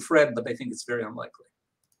leave it to Fred, but I think it's very unlikely.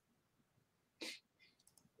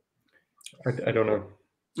 I don't know.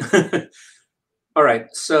 All right,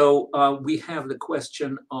 so we have the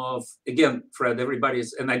question of, again, Fred,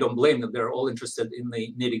 everybody's, and I don't blame them, they're all interested in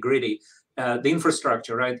the nitty-gritty, the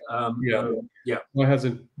infrastructure, right? Yeah. Why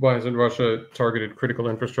hasn't Russia targeted critical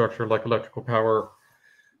infrastructure like electrical power?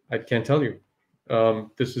 I can't tell you.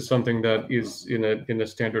 This is something that is in a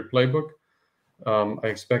standard playbook. I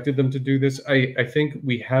expected them to do this. I think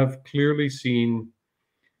we have clearly seen.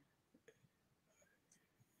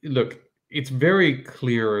 Look, it's very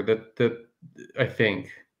clear that I think,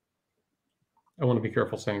 I want to be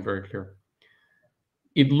careful saying very clear.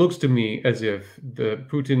 It looks to me as if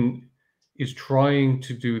Putin is trying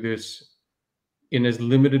to do this in as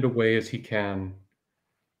limited a way as he can,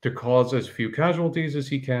 to cause as few casualties as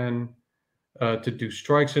he can, to do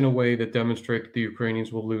strikes in a way that demonstrate that the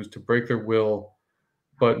Ukrainians will lose, to break their will,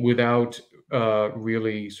 but without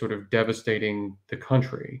really sort of devastating the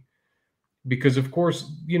country. Because, of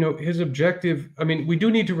course, his objective, I mean, we do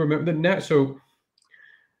need to remember that. So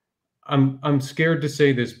I'm scared to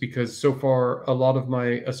say this because so far a lot of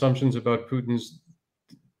my assumptions about Putin's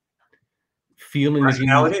feeling that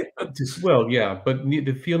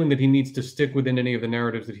the feeling that he needs to stick within any of the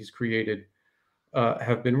narratives that he's created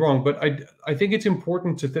have been wrong. But I think it's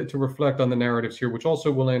important to reflect on the narratives here, which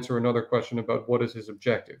also will answer another question about what is his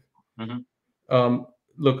objective. Mm-hmm.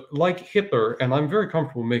 Look, like Hitler, and I'm very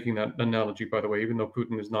comfortable making that analogy, by the way, even though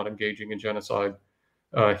Putin is not engaging in genocide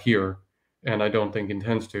here, and I don't think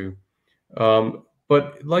intends to.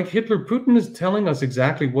 But like Hitler, Putin is telling us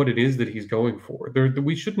exactly what it is that he's going for.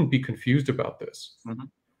 We shouldn't be confused about this.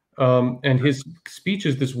 Mm-hmm. And his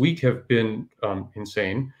speeches this week have been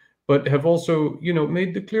insane, but have also,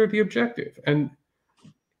 made clear the objective. And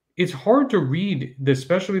it's hard to read,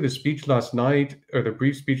 especially the speech last night, or the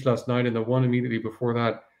brief speech last night, and the one immediately before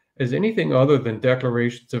that, as anything other than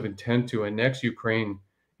declarations of intent to annex Ukraine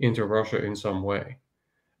into Russia in some way.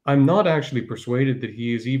 I'm not actually persuaded that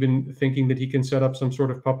he is even thinking that he can set up some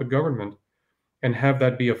sort of puppet government and have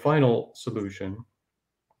that be a final solution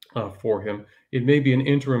for him. It may be an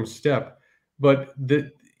interim step, but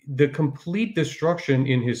the complete destruction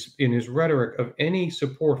in his rhetoric of any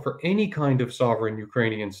support for any kind of sovereign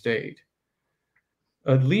Ukrainian state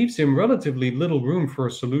leaves him relatively little room for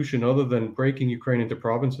a solution other than breaking Ukraine into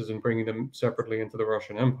provinces and bringing them separately into the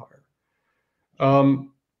Russian Empire.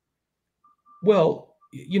 Well,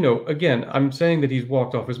 again, I'm saying that he's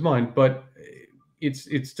walked off his mind, but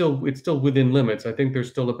it's still within limits. I think there's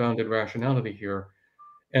still a bounded rationality here.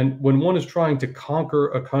 And when one is trying to conquer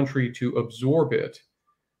a country to absorb it,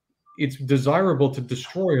 it's desirable to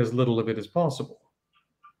destroy as little of it as possible.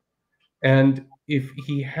 And if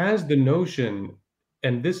he has the notion,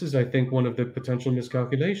 and this is, I think, one of the potential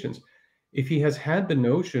miscalculations, if he has had the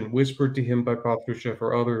notion whispered to him by Patrushev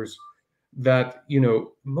or others that,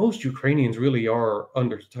 most Ukrainians really are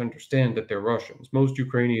understand that they're Russians. Most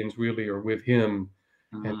Ukrainians really are with him,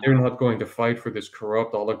 and they're not going to fight for this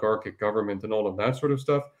corrupt oligarchic government and all of that sort of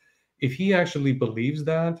stuff. If he actually believes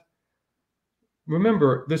that,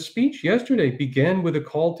 remember, the speech yesterday began with a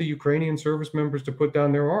call to Ukrainian service members to put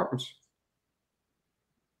down their arms.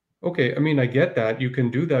 Okay, I mean, I get that. You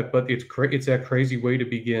can do that, but it's that crazy way to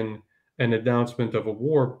begin an announcement of a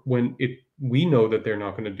war when we know that they're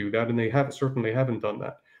not going to do that, and they certainly haven't done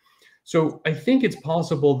that. So I think it's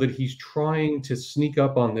possible that he's trying to sneak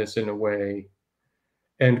up on this in a way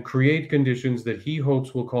and create conditions that he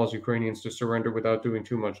hopes will cause Ukrainians to surrender without doing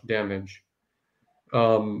too much damage.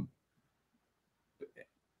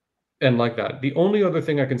 And like that. The only other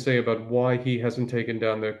thing I can say about why he hasn't taken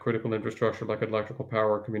down the critical infrastructure like electrical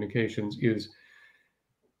power or communications is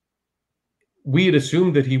we had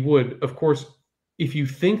assumed that he would. Of course, if you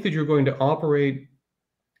think that you're going to operate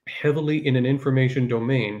heavily in an information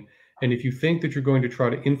domain, and if you think that you're going to try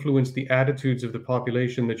to influence the attitudes of the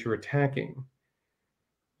population that you're attacking,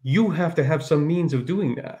 you have to have some means of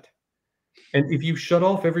doing that. And if you shut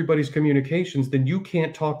off everybody's communications, then you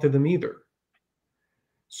can't talk to them either.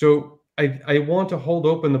 So I want to hold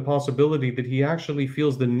open the possibility that he actually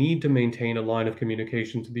feels the need to maintain a line of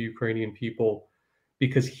communication to the Ukrainian people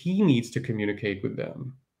because he needs to communicate with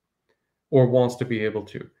them or wants to be able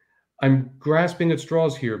to. I'm grasping at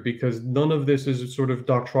straws here because none of this is a sort of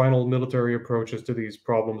doctrinal military approaches to these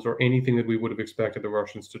problems or anything that we would have expected the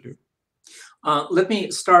Russians to do. Let me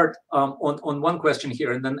start on one question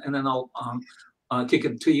here, and then I'll kick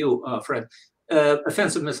it to you, Fred.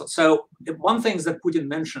 Offensive missiles. So one thing that Putin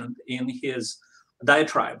mentioned in his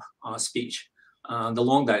diatribe speech, the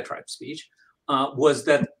long diatribe speech, was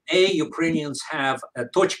that Ukrainians have a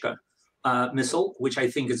Tochka missile, which I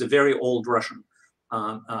think is a very old Russian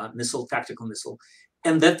missile, tactical missile,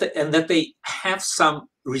 and that they have some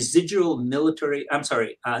residual military,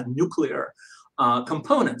 nuclear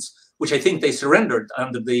components, which I think they surrendered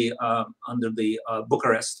under the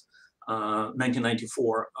Bucharest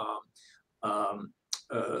 1994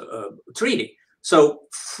 treaty. So,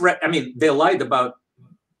 they lied about,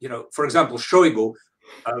 for example, Shoigu.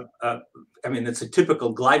 It's a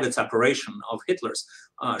typical Gleiwitz operation of Hitler's.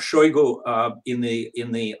 Shoigu in the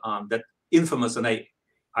that infamous, and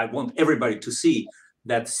I want everybody to see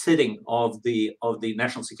that sitting of the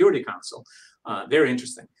National Security Council. Very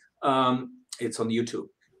interesting. It's on YouTube,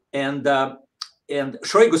 and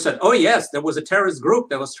Shoigu said, "Oh yes, there was a terrorist group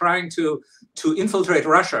that was trying to infiltrate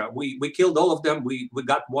Russia. We killed all of them. We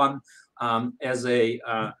got one as a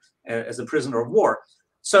prisoner of war."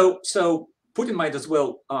 So Putin might as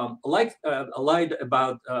well lied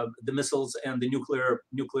about the missiles and the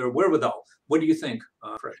nuclear wherewithal. What do you think,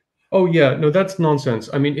 Fred? Oh yeah, no, that's nonsense.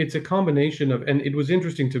 I mean, it's a combination of, and it was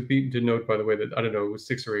interesting to note, by the way, that I don't know, it was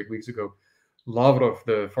 6 or 8 weeks ago, Lavrov,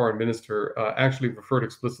 the foreign minister, actually referred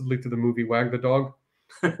explicitly to the movie Wag the Dog.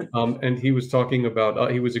 And he was talking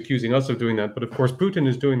about, he was accusing us of doing that, but of course Putin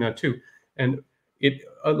is doing that too. And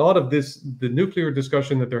a lot of this, the nuclear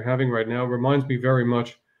discussion that they're having right now reminds me very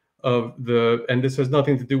much of and this has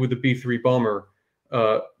nothing to do with the B-3 bomber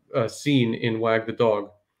scene in Wag the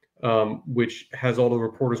Dog, which has all the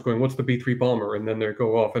reporters going, "What's the B-3 bomber?" And then they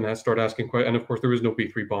go off and start asking questions. And of course there is no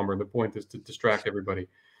B-3 bomber. The point is to distract everybody.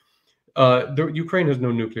 Ukraine has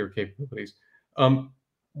no nuclear capabilities.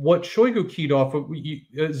 What Shoigu keyed off of,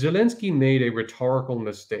 Zelensky made a rhetorical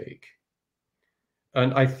mistake.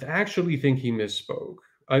 And I actually think he misspoke.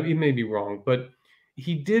 He may be wrong, but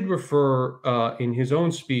he did refer in his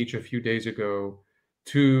own speech a few days ago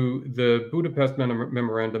to the Budapest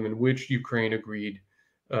memorandum in which Ukraine agreed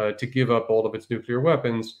to give up all of its nuclear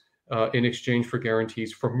weapons in exchange for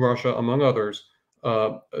guarantees from Russia, among others,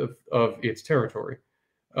 of its territory.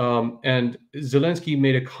 And Zelensky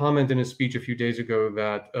made a comment in a speech a few days ago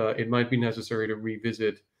that it might be necessary to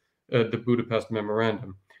revisit the Budapest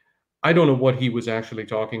Memorandum. I don't know what he was actually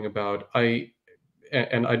talking about. I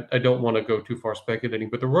don't want to go too far speculating,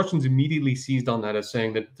 but the Russians immediately seized on that as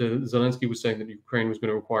saying that Zelensky was saying that Ukraine was going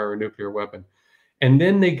to require a nuclear weapon. And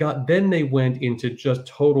then they went into just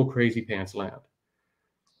total crazy pants land.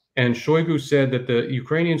 And Shoigu said that the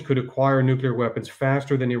Ukrainians could acquire nuclear weapons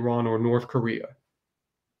faster than Iran or North Korea.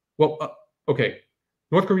 Well, okay,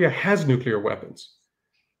 North Korea has nuclear weapons.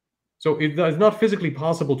 So it's not physically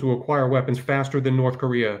possible to acquire weapons faster than North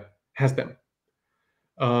Korea has them.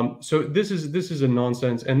 So this is a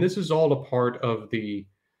nonsense, and this is all a part of the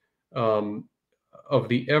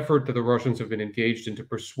effort that the Russians have been engaged in to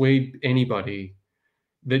persuade anybody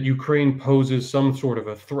that Ukraine poses some sort of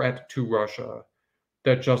a threat to Russia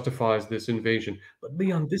that justifies this invasion. But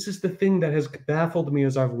Leon, this is the thing that has baffled me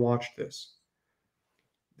as I've watched this.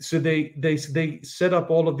 So they set up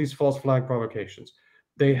all of these false flag provocations.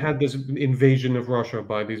 They had this invasion of Russia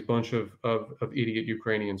by these bunch of idiot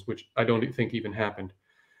Ukrainians, which I don't think even happened.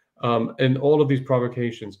 And all of these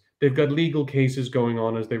provocations. They've got legal cases going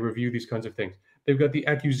on as they review these kinds of things. They've got the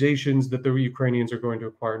accusations that the Ukrainians are going to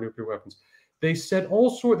acquire nuclear weapons. They started all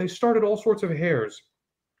sorts of hairs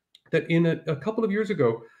that in a couple of years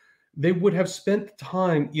ago, they would have spent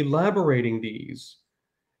time elaborating these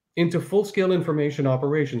into full-scale information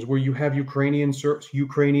operations where you have Ukrainian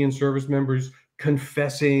service members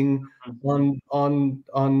confessing on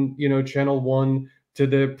Channel 1 to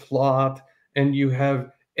the plot, and you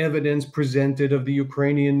have evidence presented of the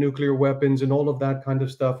Ukrainian nuclear weapons and all of that kind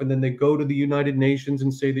of stuff, and then they go to the United Nations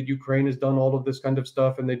and say that Ukraine has done all of this kind of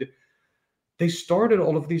stuff, and they started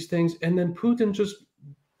all of these things, and then Putin just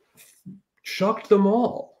chucked them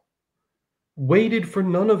all, waited for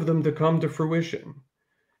none of them to come to fruition,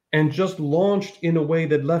 and just launched in a way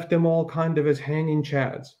that left them all kind of as hanging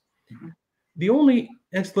chads. Mm-hmm. The only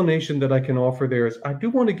explanation that I can offer there is I do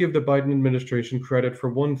want to give the Biden administration credit for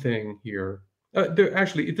one thing here.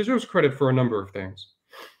 It deserves credit for a number of things.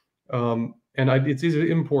 It's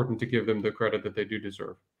important to give them the credit that they do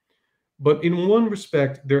deserve. But in one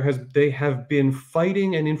respect, they have been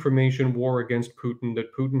fighting an information war against Putin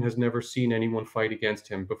that Putin has never seen anyone fight against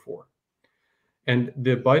him before. And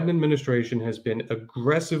the Biden administration has been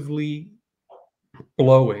aggressively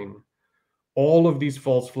blowing all of these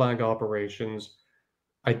false flag operations,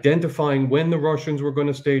 identifying when the Russians were going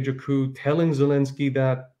to stage a coup, telling Zelensky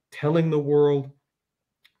that, telling the world.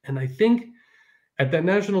 And I think at that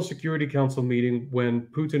National Security Council meeting, when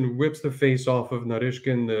Putin rips the face off of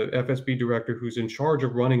Naryshkin, the FSB director who's in charge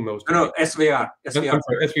of running most of no, SVR. I'm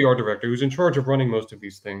sorry, SVR director, who's in charge of running most of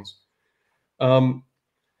these things. I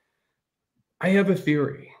have a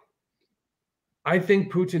theory. I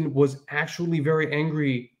think Putin was actually very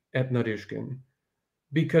angry at Naryshkin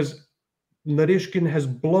because Naryshkin has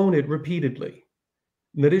blown it repeatedly.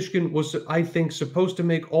 Naryshkin was, I think, supposed to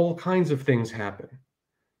make all kinds of things happen,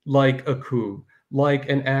 like a coup, like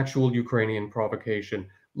an actual Ukrainian provocation,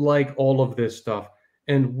 like all of this stuff.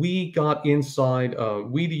 And we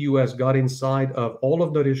the US got inside of all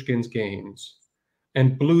of Naryshkin's games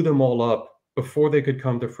and blew them all up before they could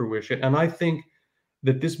come to fruition. And I think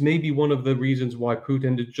that this may be one of the reasons why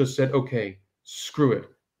Putin just said, okay, screw it.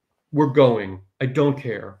 We're going. I don't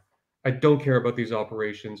care. I don't care about these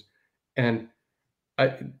operations. And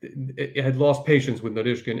I had lost patience with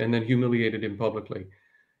Naryshkin and then humiliated him publicly.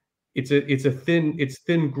 It's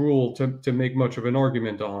thin gruel to make much of an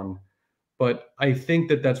argument on, but I think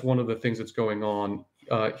that that's one of the things that's going on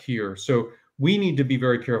here. So we need to be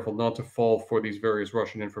very careful not to fall for these various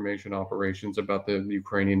Russian information operations about the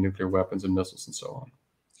Ukrainian nuclear weapons and missiles and so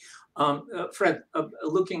on. Fred,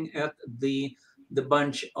 looking at the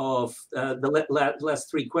bunch of the last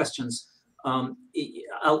three questions,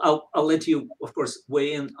 I'll let you, of course,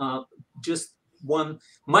 weigh in. Just one,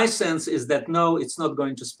 my sense is that no, it's not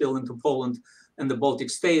going to spill into Poland and the Baltic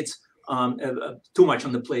states. Too much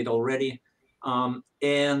on the plate already, I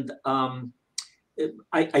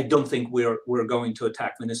don't think we're going to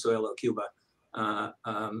attack Venezuela or Cuba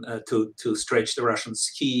to stretch the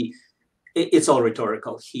Russians. It's all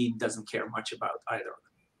rhetorical. He doesn't care much about either.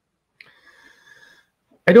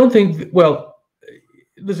 I don't think. Well,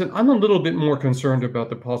 listen, I'm a little bit more concerned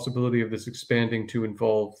about the possibility of this expanding to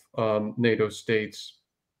involve NATO states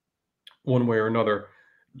one way or another.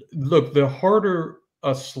 Look, the harder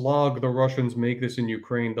a slog the Russians make this in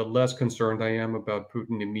Ukraine, the less concerned I am about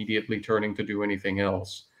Putin immediately turning to do anything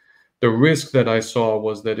else. The risk that I saw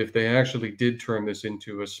was that if they actually did turn this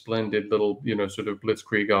into a splendid little, sort of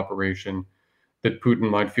blitzkrieg operation, that Putin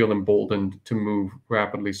might feel emboldened to move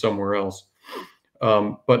rapidly somewhere else.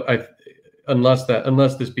 But unless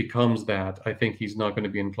this becomes that, I think he's not going to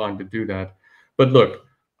be inclined to do that. But look,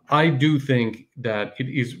 I do think that it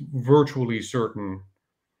is virtually certain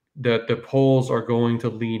that the Poles are going to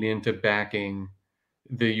lean into backing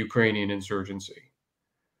the Ukrainian insurgency.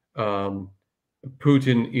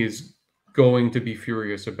 Putin is going to be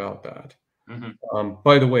furious about that.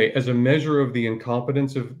 By the way, as a measure of the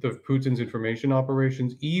incompetence of Putin's information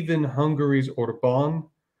operations, even Hungary's Orbán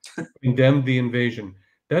condemned the invasion.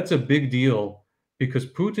 That's a big deal because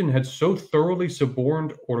Putin had so thoroughly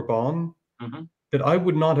suborned Orbán that I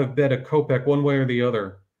would not have bet a kopeck one way or the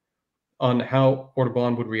other on how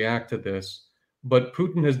Orbán would react to this. But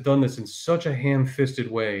Putin has done this in such a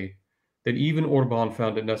ham-fisted way that even Orbán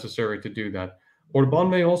found it necessary to do that. Orbán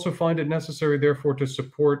may also find it necessary, therefore, to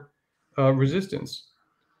support resistance,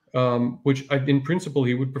 which in principle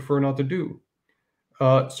he would prefer not to do.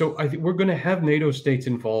 So I think we're going to have NATO states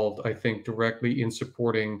involved, I think, directly in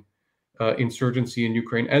supporting insurgency in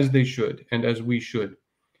Ukraine, as they should, and as we should.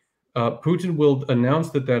 Putin will announce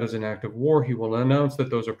that is an act of war. He will announce that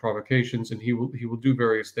those are provocations, and he will do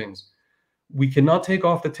various things. We cannot take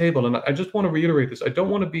off the table, and I just want to reiterate this. I don't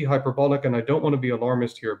want to be hyperbolic, and I don't want to be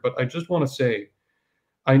alarmist here, but I just want to say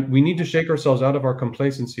we need to shake ourselves out of our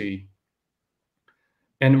complacency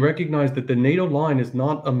and recognize that the NATO line is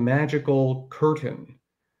not a magical curtain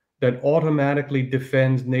that automatically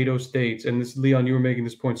defends NATO states. And this, Leon, you were making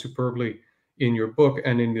this point superbly in your book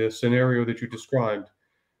and in the scenario that you described.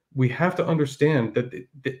 We have to understand that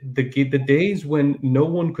the days when no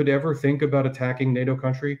one could ever think about attacking NATO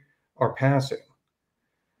country are passing.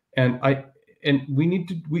 And we need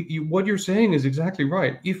to. What you're saying is exactly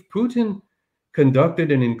right. If Putin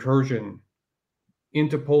conducted an incursion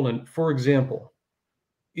into Poland, for example,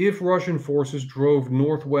 if Russian forces drove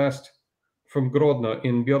northwest from Grodno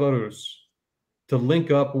in Belarus to link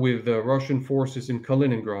up with Russian forces in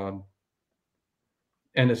Kaliningrad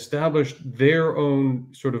and established their own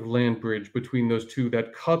sort of land bridge between those two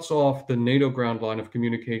that cuts off the NATO ground line of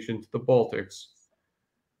communication to the Baltics,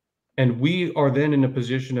 and we are then in a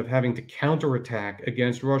position of having to counterattack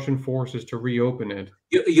against Russian forces to reopen it.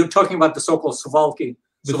 You're talking about the so-called Suwalki.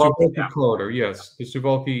 The Suwalki corridor, yes. The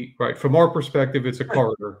Suwalki, right. From our perspective, it's a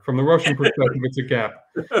corridor. From the Russian perspective, it's a gap.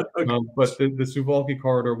 Okay. But the Suwalki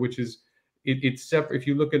corridor, which is, it's separate. If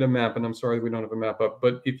you look at a map, and I'm sorry we don't have a map up,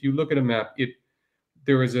 but if you look at a map,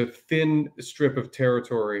 there is a thin strip of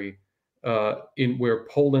territory in where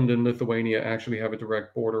Poland and Lithuania actually have a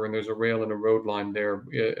direct border, and there's a rail and a road line there,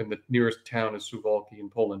 and the nearest town is Suwalki in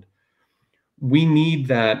Poland. We need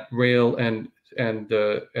that rail and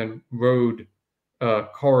road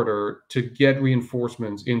corridor to get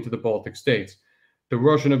reinforcements into the Baltic states. The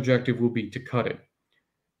Russian objective will be to cut it.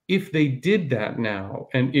 If they did that now,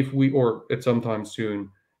 and or at some time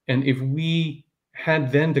soon, and if we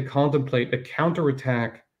had then to contemplate a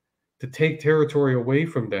counterattack to take territory away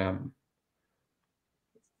from them,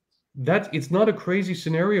 it's not a crazy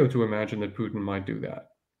scenario to imagine that Putin might do that.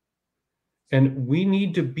 And we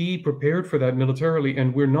need to be prepared for that militarily,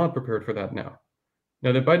 and we're not prepared for that now.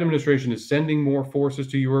 Now, the Biden administration is sending more forces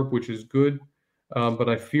to Europe, which is good, but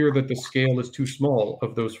I fear that the scale is too small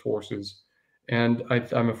of those forces. And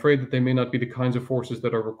I'm afraid that they may not be the kinds of forces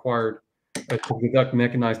that are required to conduct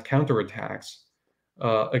mechanized counterattacks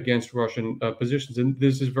against Russian positions. And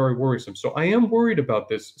this is very worrisome. So I am worried about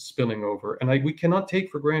this spilling over, and we cannot take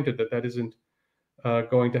for granted that isn't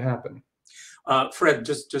going to happen. Fred,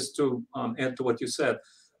 just to add to what you said,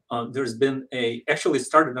 there's been actually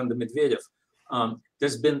started under Medvedev.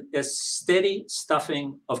 There's been a steady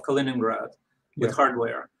stuffing of Kaliningrad with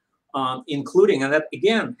hardware, including, and that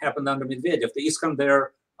again happened under Medvedev, the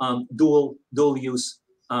Iskander dual-use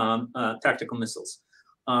tactical missiles.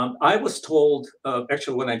 I was told,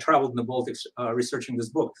 actually, when I traveled in the Baltics researching this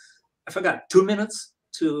book, I forgot 2 minutes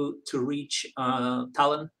to reach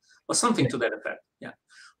Tallinn or something to that effect. Yeah.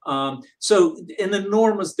 So an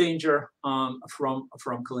enormous danger from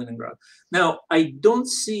Kaliningrad. Now, I don't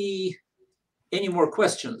see any more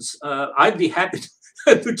questions. I'd be happy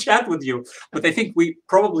to chat with you, but I think we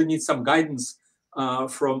probably need some guidance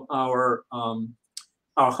from our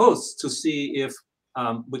hosts to see if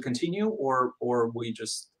we continue or we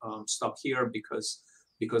just stop here because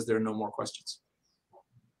there are no more questions.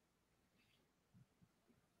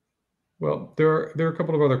 Well, there are a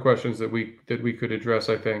couple of other questions that we could address,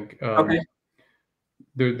 I think. Okay.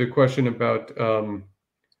 The question about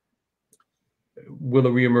will a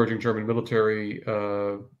reemerging German military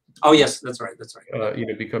oh yes, that's right.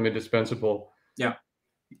 Become indispensable? Yeah.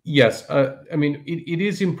 Yes. I mean, it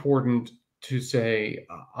is important to say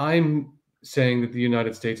I'm saying that the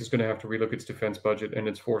United States is going to have to relook its defense budget and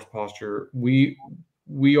its force posture. We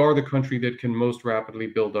are the country that can most rapidly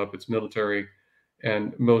build up its military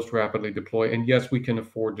and most rapidly deploy. And yes, we can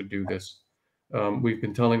afford to do this. We've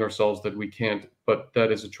been telling ourselves that we can't, but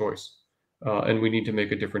that is a choice. And we need to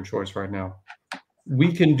make a different choice right now.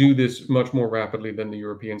 We can do this much more rapidly than the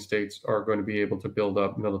European states are going to be able to build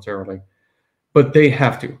up militarily, but they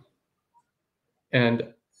have to.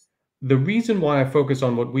 And the reason why I focus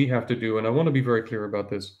on what we have to do, and I want to be very clear about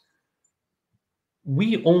this,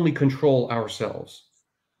 we only control ourselves.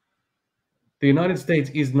 The United States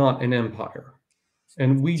is not an empire,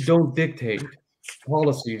 and we don't dictate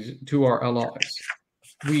policies to our allies.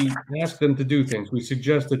 We ask them to do things. We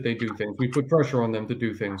suggest that they do things. We put pressure on them to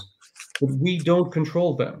do things, but we don't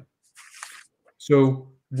control them.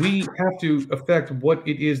 So we have to affect what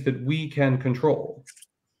it is that we can control.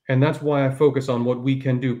 And that's why I focus on what we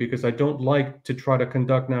can do, because I don't like to try to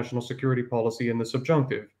conduct national security policy in the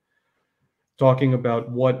subjunctive, talking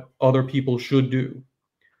about what other people should do.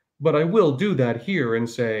 But I will do that here and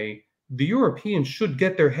say, the Europeans should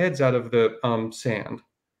get their heads out of the sand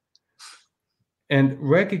and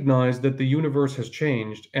recognize that the universe has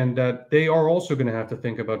changed and that they are also going to have to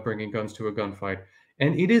think about bringing guns to a gunfight.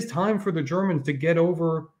 And it is time for the Germans to get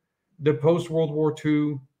over the post-World War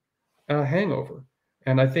II hangover.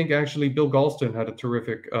 And I think actually Bill Galston had a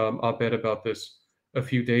terrific op-ed about this a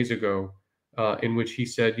few days ago, in which he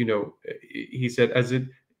said, this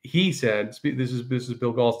is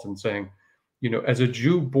Bill Galston saying, as a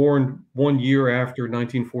Jew born 1 year after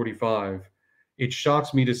 1945, it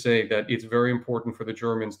shocks me to say that it's very important for the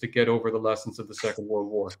Germans to get over the lessons of the Second World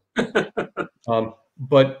War.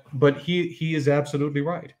 But he is absolutely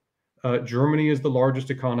right. Germany is the largest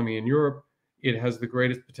economy in Europe. It has the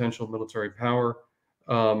greatest potential military power.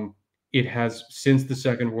 It has, since the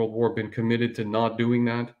Second World War, been committed to not doing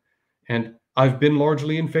that. And I've been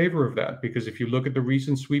largely in favor of that, because if you look at the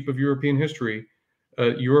recent sweep of European history,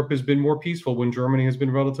 Europe has been more peaceful when Germany has been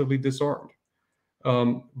relatively disarmed.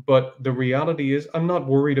 But the reality is, I'm not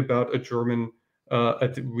worried about a German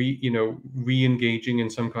re-engaging in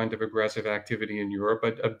some kind of aggressive activity in Europe.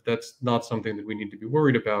 That's not something that we need to be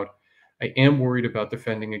worried about. I am worried about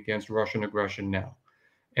defending against Russian aggression now.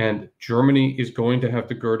 And Germany is going to have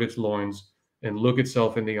to gird its loins and look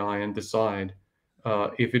itself in the eye and decide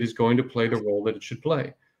if it is going to play the role that it should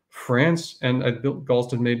play. France, and Bill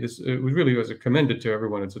Galston made this, it really was commended to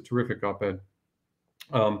everyone. It's a terrific op-ed.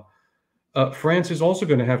 France is also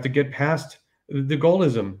going to have to get past the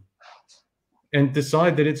Gaullism and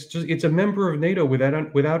decide that it's a member of NATO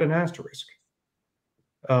without an asterisk.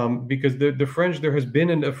 Because the French, there has been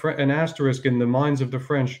an asterisk in the minds of the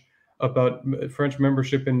French about French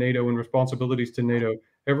membership in NATO and responsibilities to NATO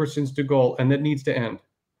ever since de Gaulle, and that needs to end.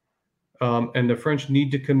 And the French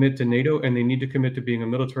need to commit to NATO, and they need to commit to being a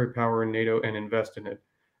military power in NATO and invest in it.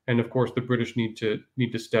 And of course, the British need to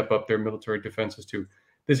step up their military defenses too.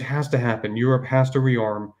 This has to happen. Europe has to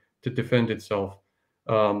rearm to defend itself.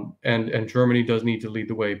 And Germany does need to lead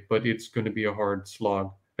the way, but it's going to be a hard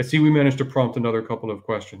slog. I see we managed to prompt another couple of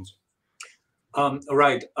questions.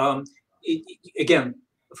 Right. Again,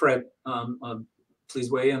 Fred,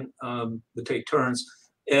 please weigh in. We take turns.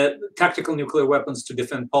 Tactical nuclear weapons to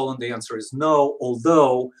defend Poland, the answer is no.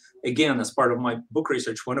 Although, again, as part of my book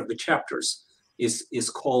research, one of the chapters is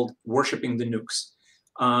called Worshipping the Nukes.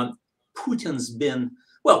 Putin's been,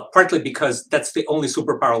 well, partly because that's the only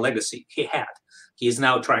superpower legacy he had. He is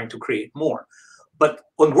now trying to create more. But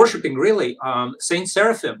on worshipping, really, Saint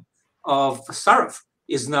Seraphim of Sarov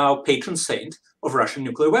is now patron saint of Russian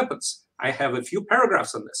nuclear weapons. I have a few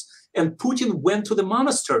paragraphs on this. And Putin went to the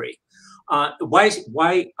monastery. Why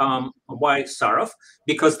Sarov?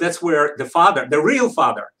 Because that's where the father, the real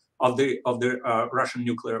father of the Russian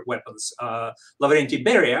nuclear weapons, Lavrentiy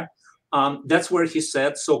Beria, that's where he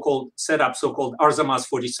set up so-called Arzamas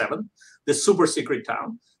 47, the super secret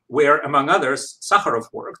town, where, among others, Sakharov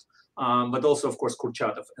worked, but also, of course,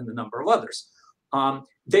 Kurchatov and a number of others.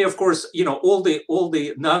 They, of course, all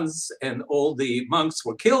the nuns and all the monks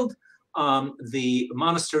were killed. The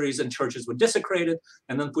monasteries and churches were desecrated.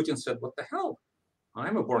 And then Putin said, what the hell?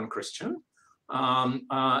 I'm a born Christian.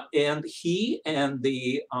 And he and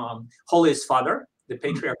the Holiest Father, the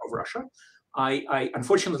Patriarch of Russia, I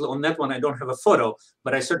unfortunately on that one, I don't have a photo,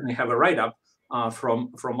 but I certainly have a write-up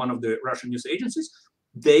from one of the Russian news agencies.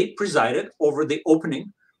 They presided over the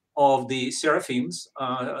opening of the Seraphim's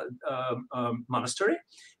monastery,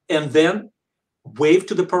 and then waved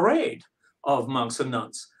to the parade of monks and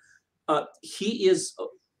nuns. He is,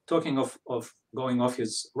 talking of going off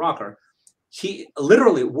his rocker, he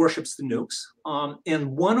literally worships the nukes.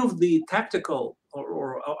 And one of the tactical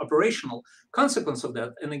or operational consequence of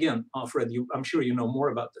that, and again, Fred, I'm sure you know more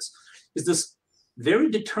about this, is this very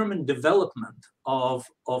determined development of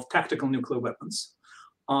tactical nuclear weapons,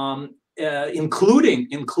 including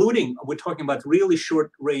we're talking about really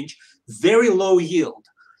short range, very low yield.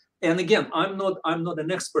 And again, I'm not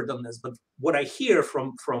an expert on this, but what I hear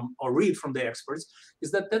from or read from the experts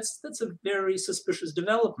is that that's a very suspicious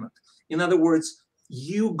development. In other words,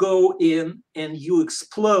 you go in and you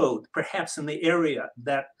explode, perhaps in the area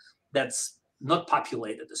that's not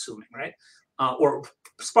populated, assuming, right, or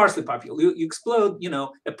sparsely populated. You explode, you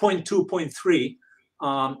know, at 0.2, 0.3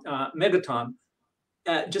 megaton,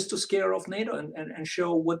 just to scare off NATO and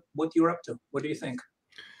show what you're up to. What do you think?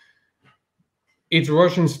 It's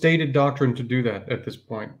Russian stated doctrine to do that at this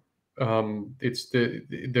point. It's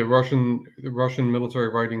the Russian military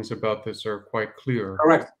writings about this are quite clear.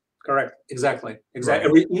 Correct. Exactly. Right.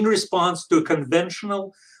 In response to a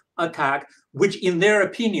conventional attack, which, in their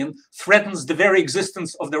opinion, threatens the very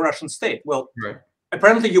existence of the Russian state. Well, right.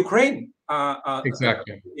 Apparently, Ukraine.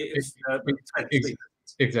 Exactly.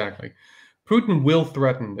 Exactly. Putin will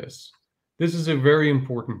threaten this. This is a very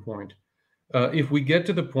important point. If we get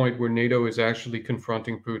to the point where NATO is actually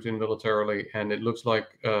confronting Putin militarily, and it looks like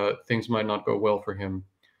things might not go well for him,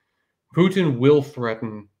 Putin will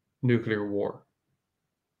threaten nuclear war.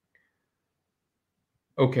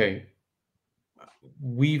 Okay.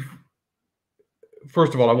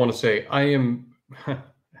 First of all, I want to say I am,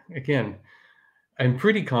 again, I'm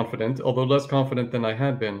pretty confident, although less confident than I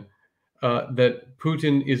had been, that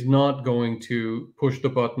Putin is not going to push the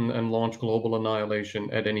button and launch global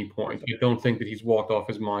annihilation at any point. I don't think that he's walked off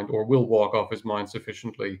his mind or will walk off his mind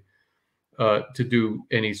sufficiently to do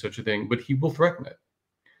any such a thing, but he will threaten it.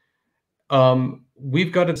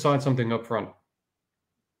 We've got to decide something up front.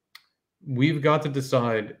 We've got to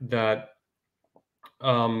decide that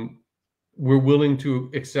we're willing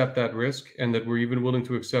to accept that risk, and that we're even willing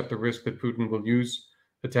to accept the risk that Putin will use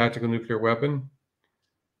a tactical nuclear weapon,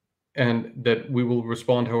 and that we will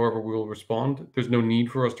respond however we will respond. There's no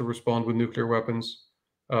need for us to respond with nuclear weapons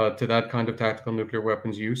to that kind of tactical nuclear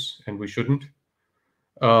weapons use, and we shouldn't.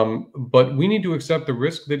 But we need to accept the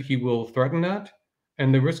risk that he will threaten that,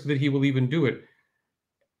 and the risk that he will even do it.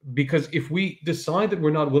 Because if we decide that we're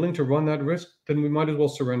not willing to run that risk, then we might as well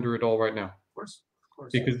surrender it all right now. Of course.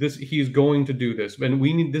 Because he's going to do this, and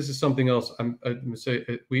we need. This is something else. I'm going to say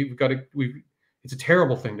it's a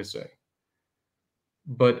terrible thing to say,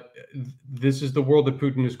 but this is the world that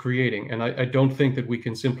Putin is creating, and I don't think that we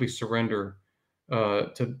can simply surrender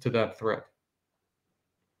to that threat.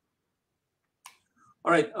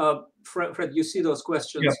 All right, Fred, you see those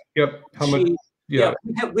questions? Yep. How much? Yeah,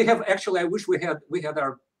 we have actually. I wish we had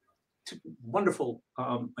our wonderful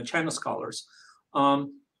China scholars.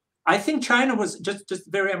 I think China was just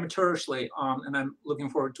very amateurishly, and I'm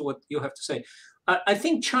looking forward to what you have to say. I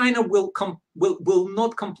think China will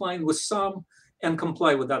not comply with some and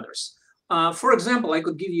comply with others. For example, I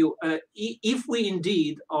could give you, if we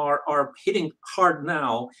indeed are hitting hard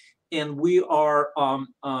now, and we are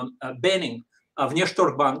banning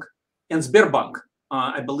Внешторгбанк and Sberbank,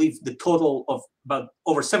 I believe the total of about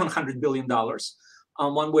over $700 billion,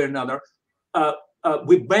 one way or another,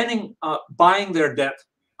 we're banning buying their debt.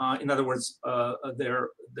 In other words, their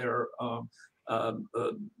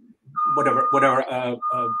whatever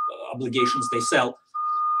obligations they sell.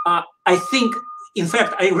 I think, in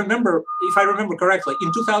fact, if I remember correctly,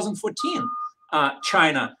 in 2014,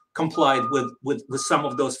 China complied with some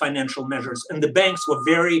of those financial measures, and the banks were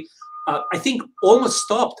very, I think, almost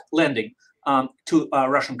stopped lending to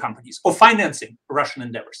Russian companies or financing Russian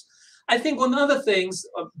endeavors. I think on other things,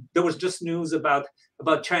 there was just news about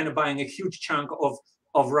China buying a huge chunk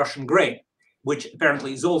of Russian grain, which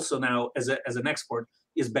apparently is also now, as an export,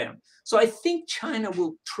 is banned. So I think China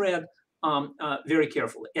will tread very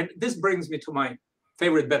carefully. And this brings me to my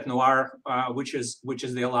favorite bête noire, which is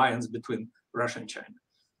the alliance between Russia and China.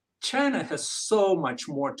 China has so much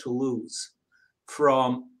more to lose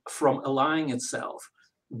from allying itself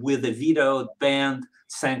with a vetoed, banned,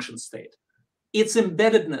 sanctioned state. Its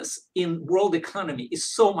embeddedness in world economy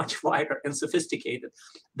is so much wider and sophisticated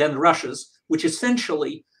than Russia's, which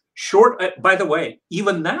essentially by the way,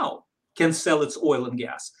 even now can sell its oil and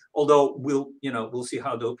gas. Although we'll see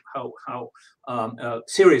how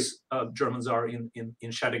serious Germans are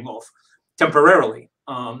in shutting off temporarily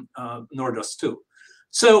Nord Stream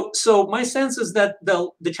 2. So my sense is that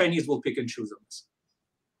the Chinese will pick and choose on this.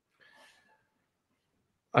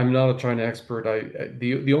 I'm not a China expert.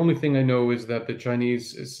 The only thing I know is that the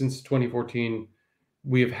Chinese, since 2014,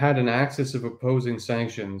 we have had an axis of opposing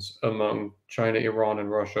sanctions among China, Iran, and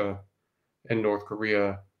Russia, and North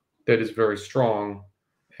Korea that is very strong,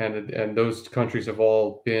 and those countries have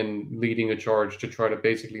all been leading a charge to try to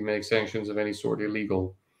basically make sanctions of any sort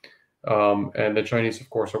illegal. And the Chinese, of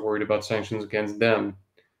course, are worried about sanctions against them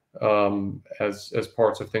as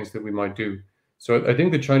parts of things that we might do. So I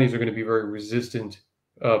think the Chinese are going to be very resistant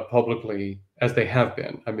publicly, as they have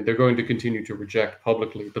been. I mean, they're going to continue to reject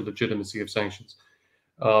publicly the legitimacy of sanctions.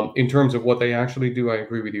 In terms of what they actually do, I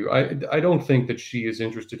agree with you. I don't think that Xi is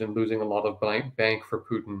interested in losing a lot of bank for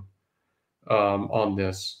Putin on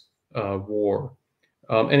this war.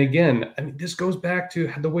 And again, I mean, this goes back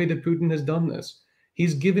to the way that Putin has done this.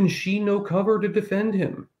 He's given Xi no cover to defend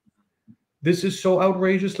him. This is so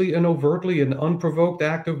outrageously and overtly an unprovoked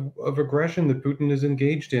act of aggression that Putin is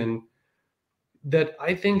engaged in, that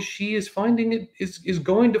I think Xi is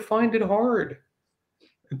going to find it hard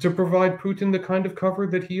to provide Putin the kind of cover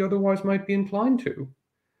that he otherwise might be inclined to.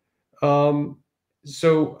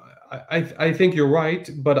 So I think you're right,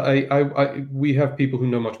 but we have people who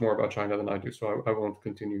know much more about China than I do, so I won't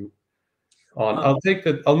continue on.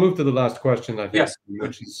 I'll move to the last question, I think, yes.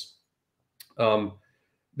 Which is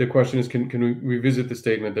the question is, can we revisit the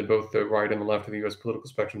statement that both the right and the left of the U.S. political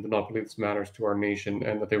spectrum do not believe this matters to our nation,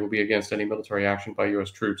 and that they will be against any military action by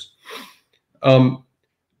U.S. troops?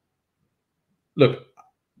 Look,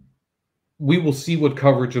 we will see what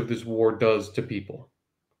coverage of this war does to people.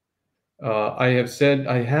 I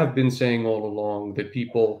have been saying all along that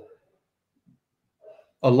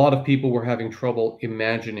a lot of people were having trouble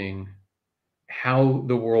imagining how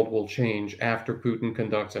the world will change after Putin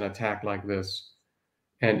conducts an attack like this,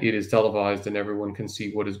 and it is televised and everyone can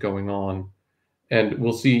see what is going on. And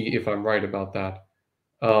we'll see if I'm right about that.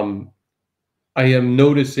 I am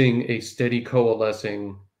noticing a steady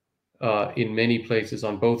coalescing in many places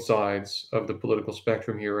on both sides of the political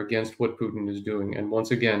spectrum here against what Putin is doing. And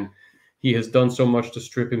once again, he has done so much to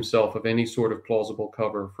strip himself of any sort of plausible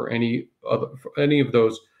cover for any of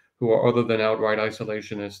those who are other than outright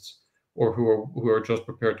isolationists, or who are just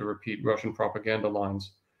prepared to repeat Russian propaganda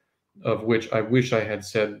lines, of which I wish I had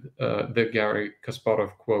said the Garry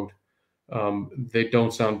Kasparov quote. They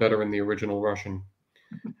don't sound better in the original Russian.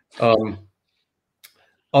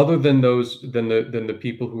 Other than the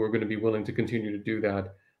people who are going to be willing to continue to do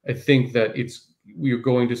that, I think that we are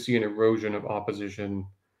going to see an erosion of opposition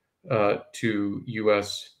to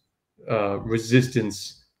U.S.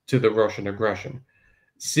 Resistance to the Russian aggression.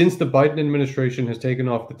 Since the Biden administration has taken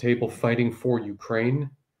off the table fighting for Ukraine,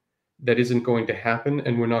 that isn't going to happen,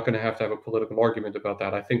 and we're not going to have a political argument about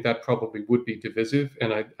that. I think that probably would be divisive,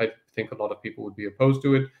 and I think a lot of people would be opposed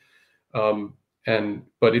to it.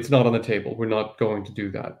 But it's not on the table. We're not going to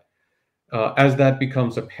do that. As that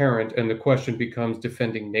becomes apparent and the question becomes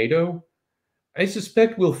defending NATO, I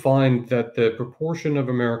suspect we'll find that the proportion of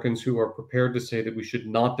Americans who are prepared to say that we should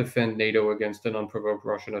not defend NATO against an unprovoked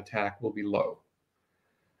Russian attack will be low.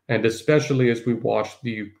 And especially as we watch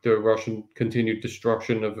the Russian continued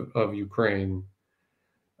destruction of Ukraine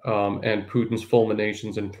and Putin's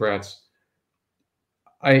fulminations and threats,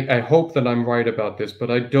 I hope that I'm right about this,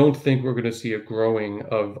 but I don't think we're going to see a growing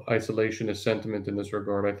of isolationist sentiment in this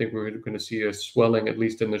regard. I think we're going to see a swelling, at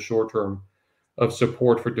least in the short term, of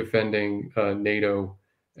support for defending NATO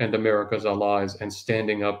and America's allies and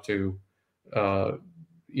standing up to,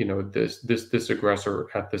 this aggressor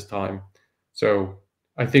at this time. So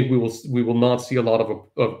I think we will not see a lot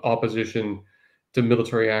of opposition to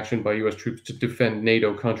military action by U.S. troops to defend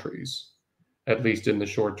NATO countries, at least in the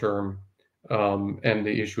short term. And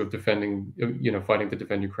the issue of fighting to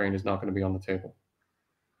defend Ukraine is not going to be on the table.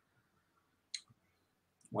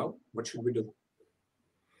 Well, what should we do?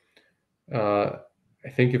 I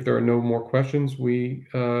think if there are no more questions, we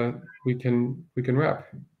can wrap.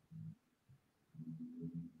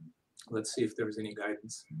 Let's see if there's any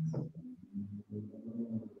guidance.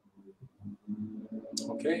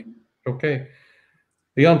 Okay.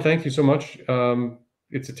 Leon, thank you so much.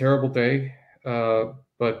 It's a terrible day,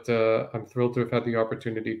 but I'm thrilled to have had the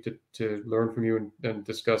opportunity to learn from you and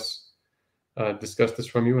discuss this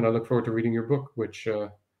from you. And I look forward to reading your book, which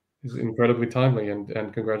is incredibly timely.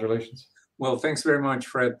 And congratulations. Well, thanks very much,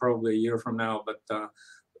 Fred. Probably a year from now, but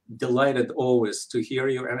delighted always to hear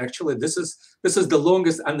you. And actually, this is the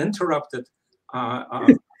longest uninterrupted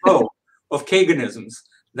flow of Kaganisms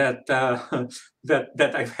that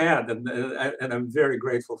I've had, and I'm very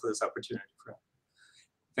grateful for this opportunity, Fred.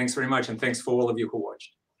 Thanks very much, and thanks for all of you who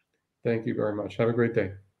watched. Thank you very much. Have a great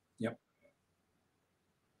day. Yep.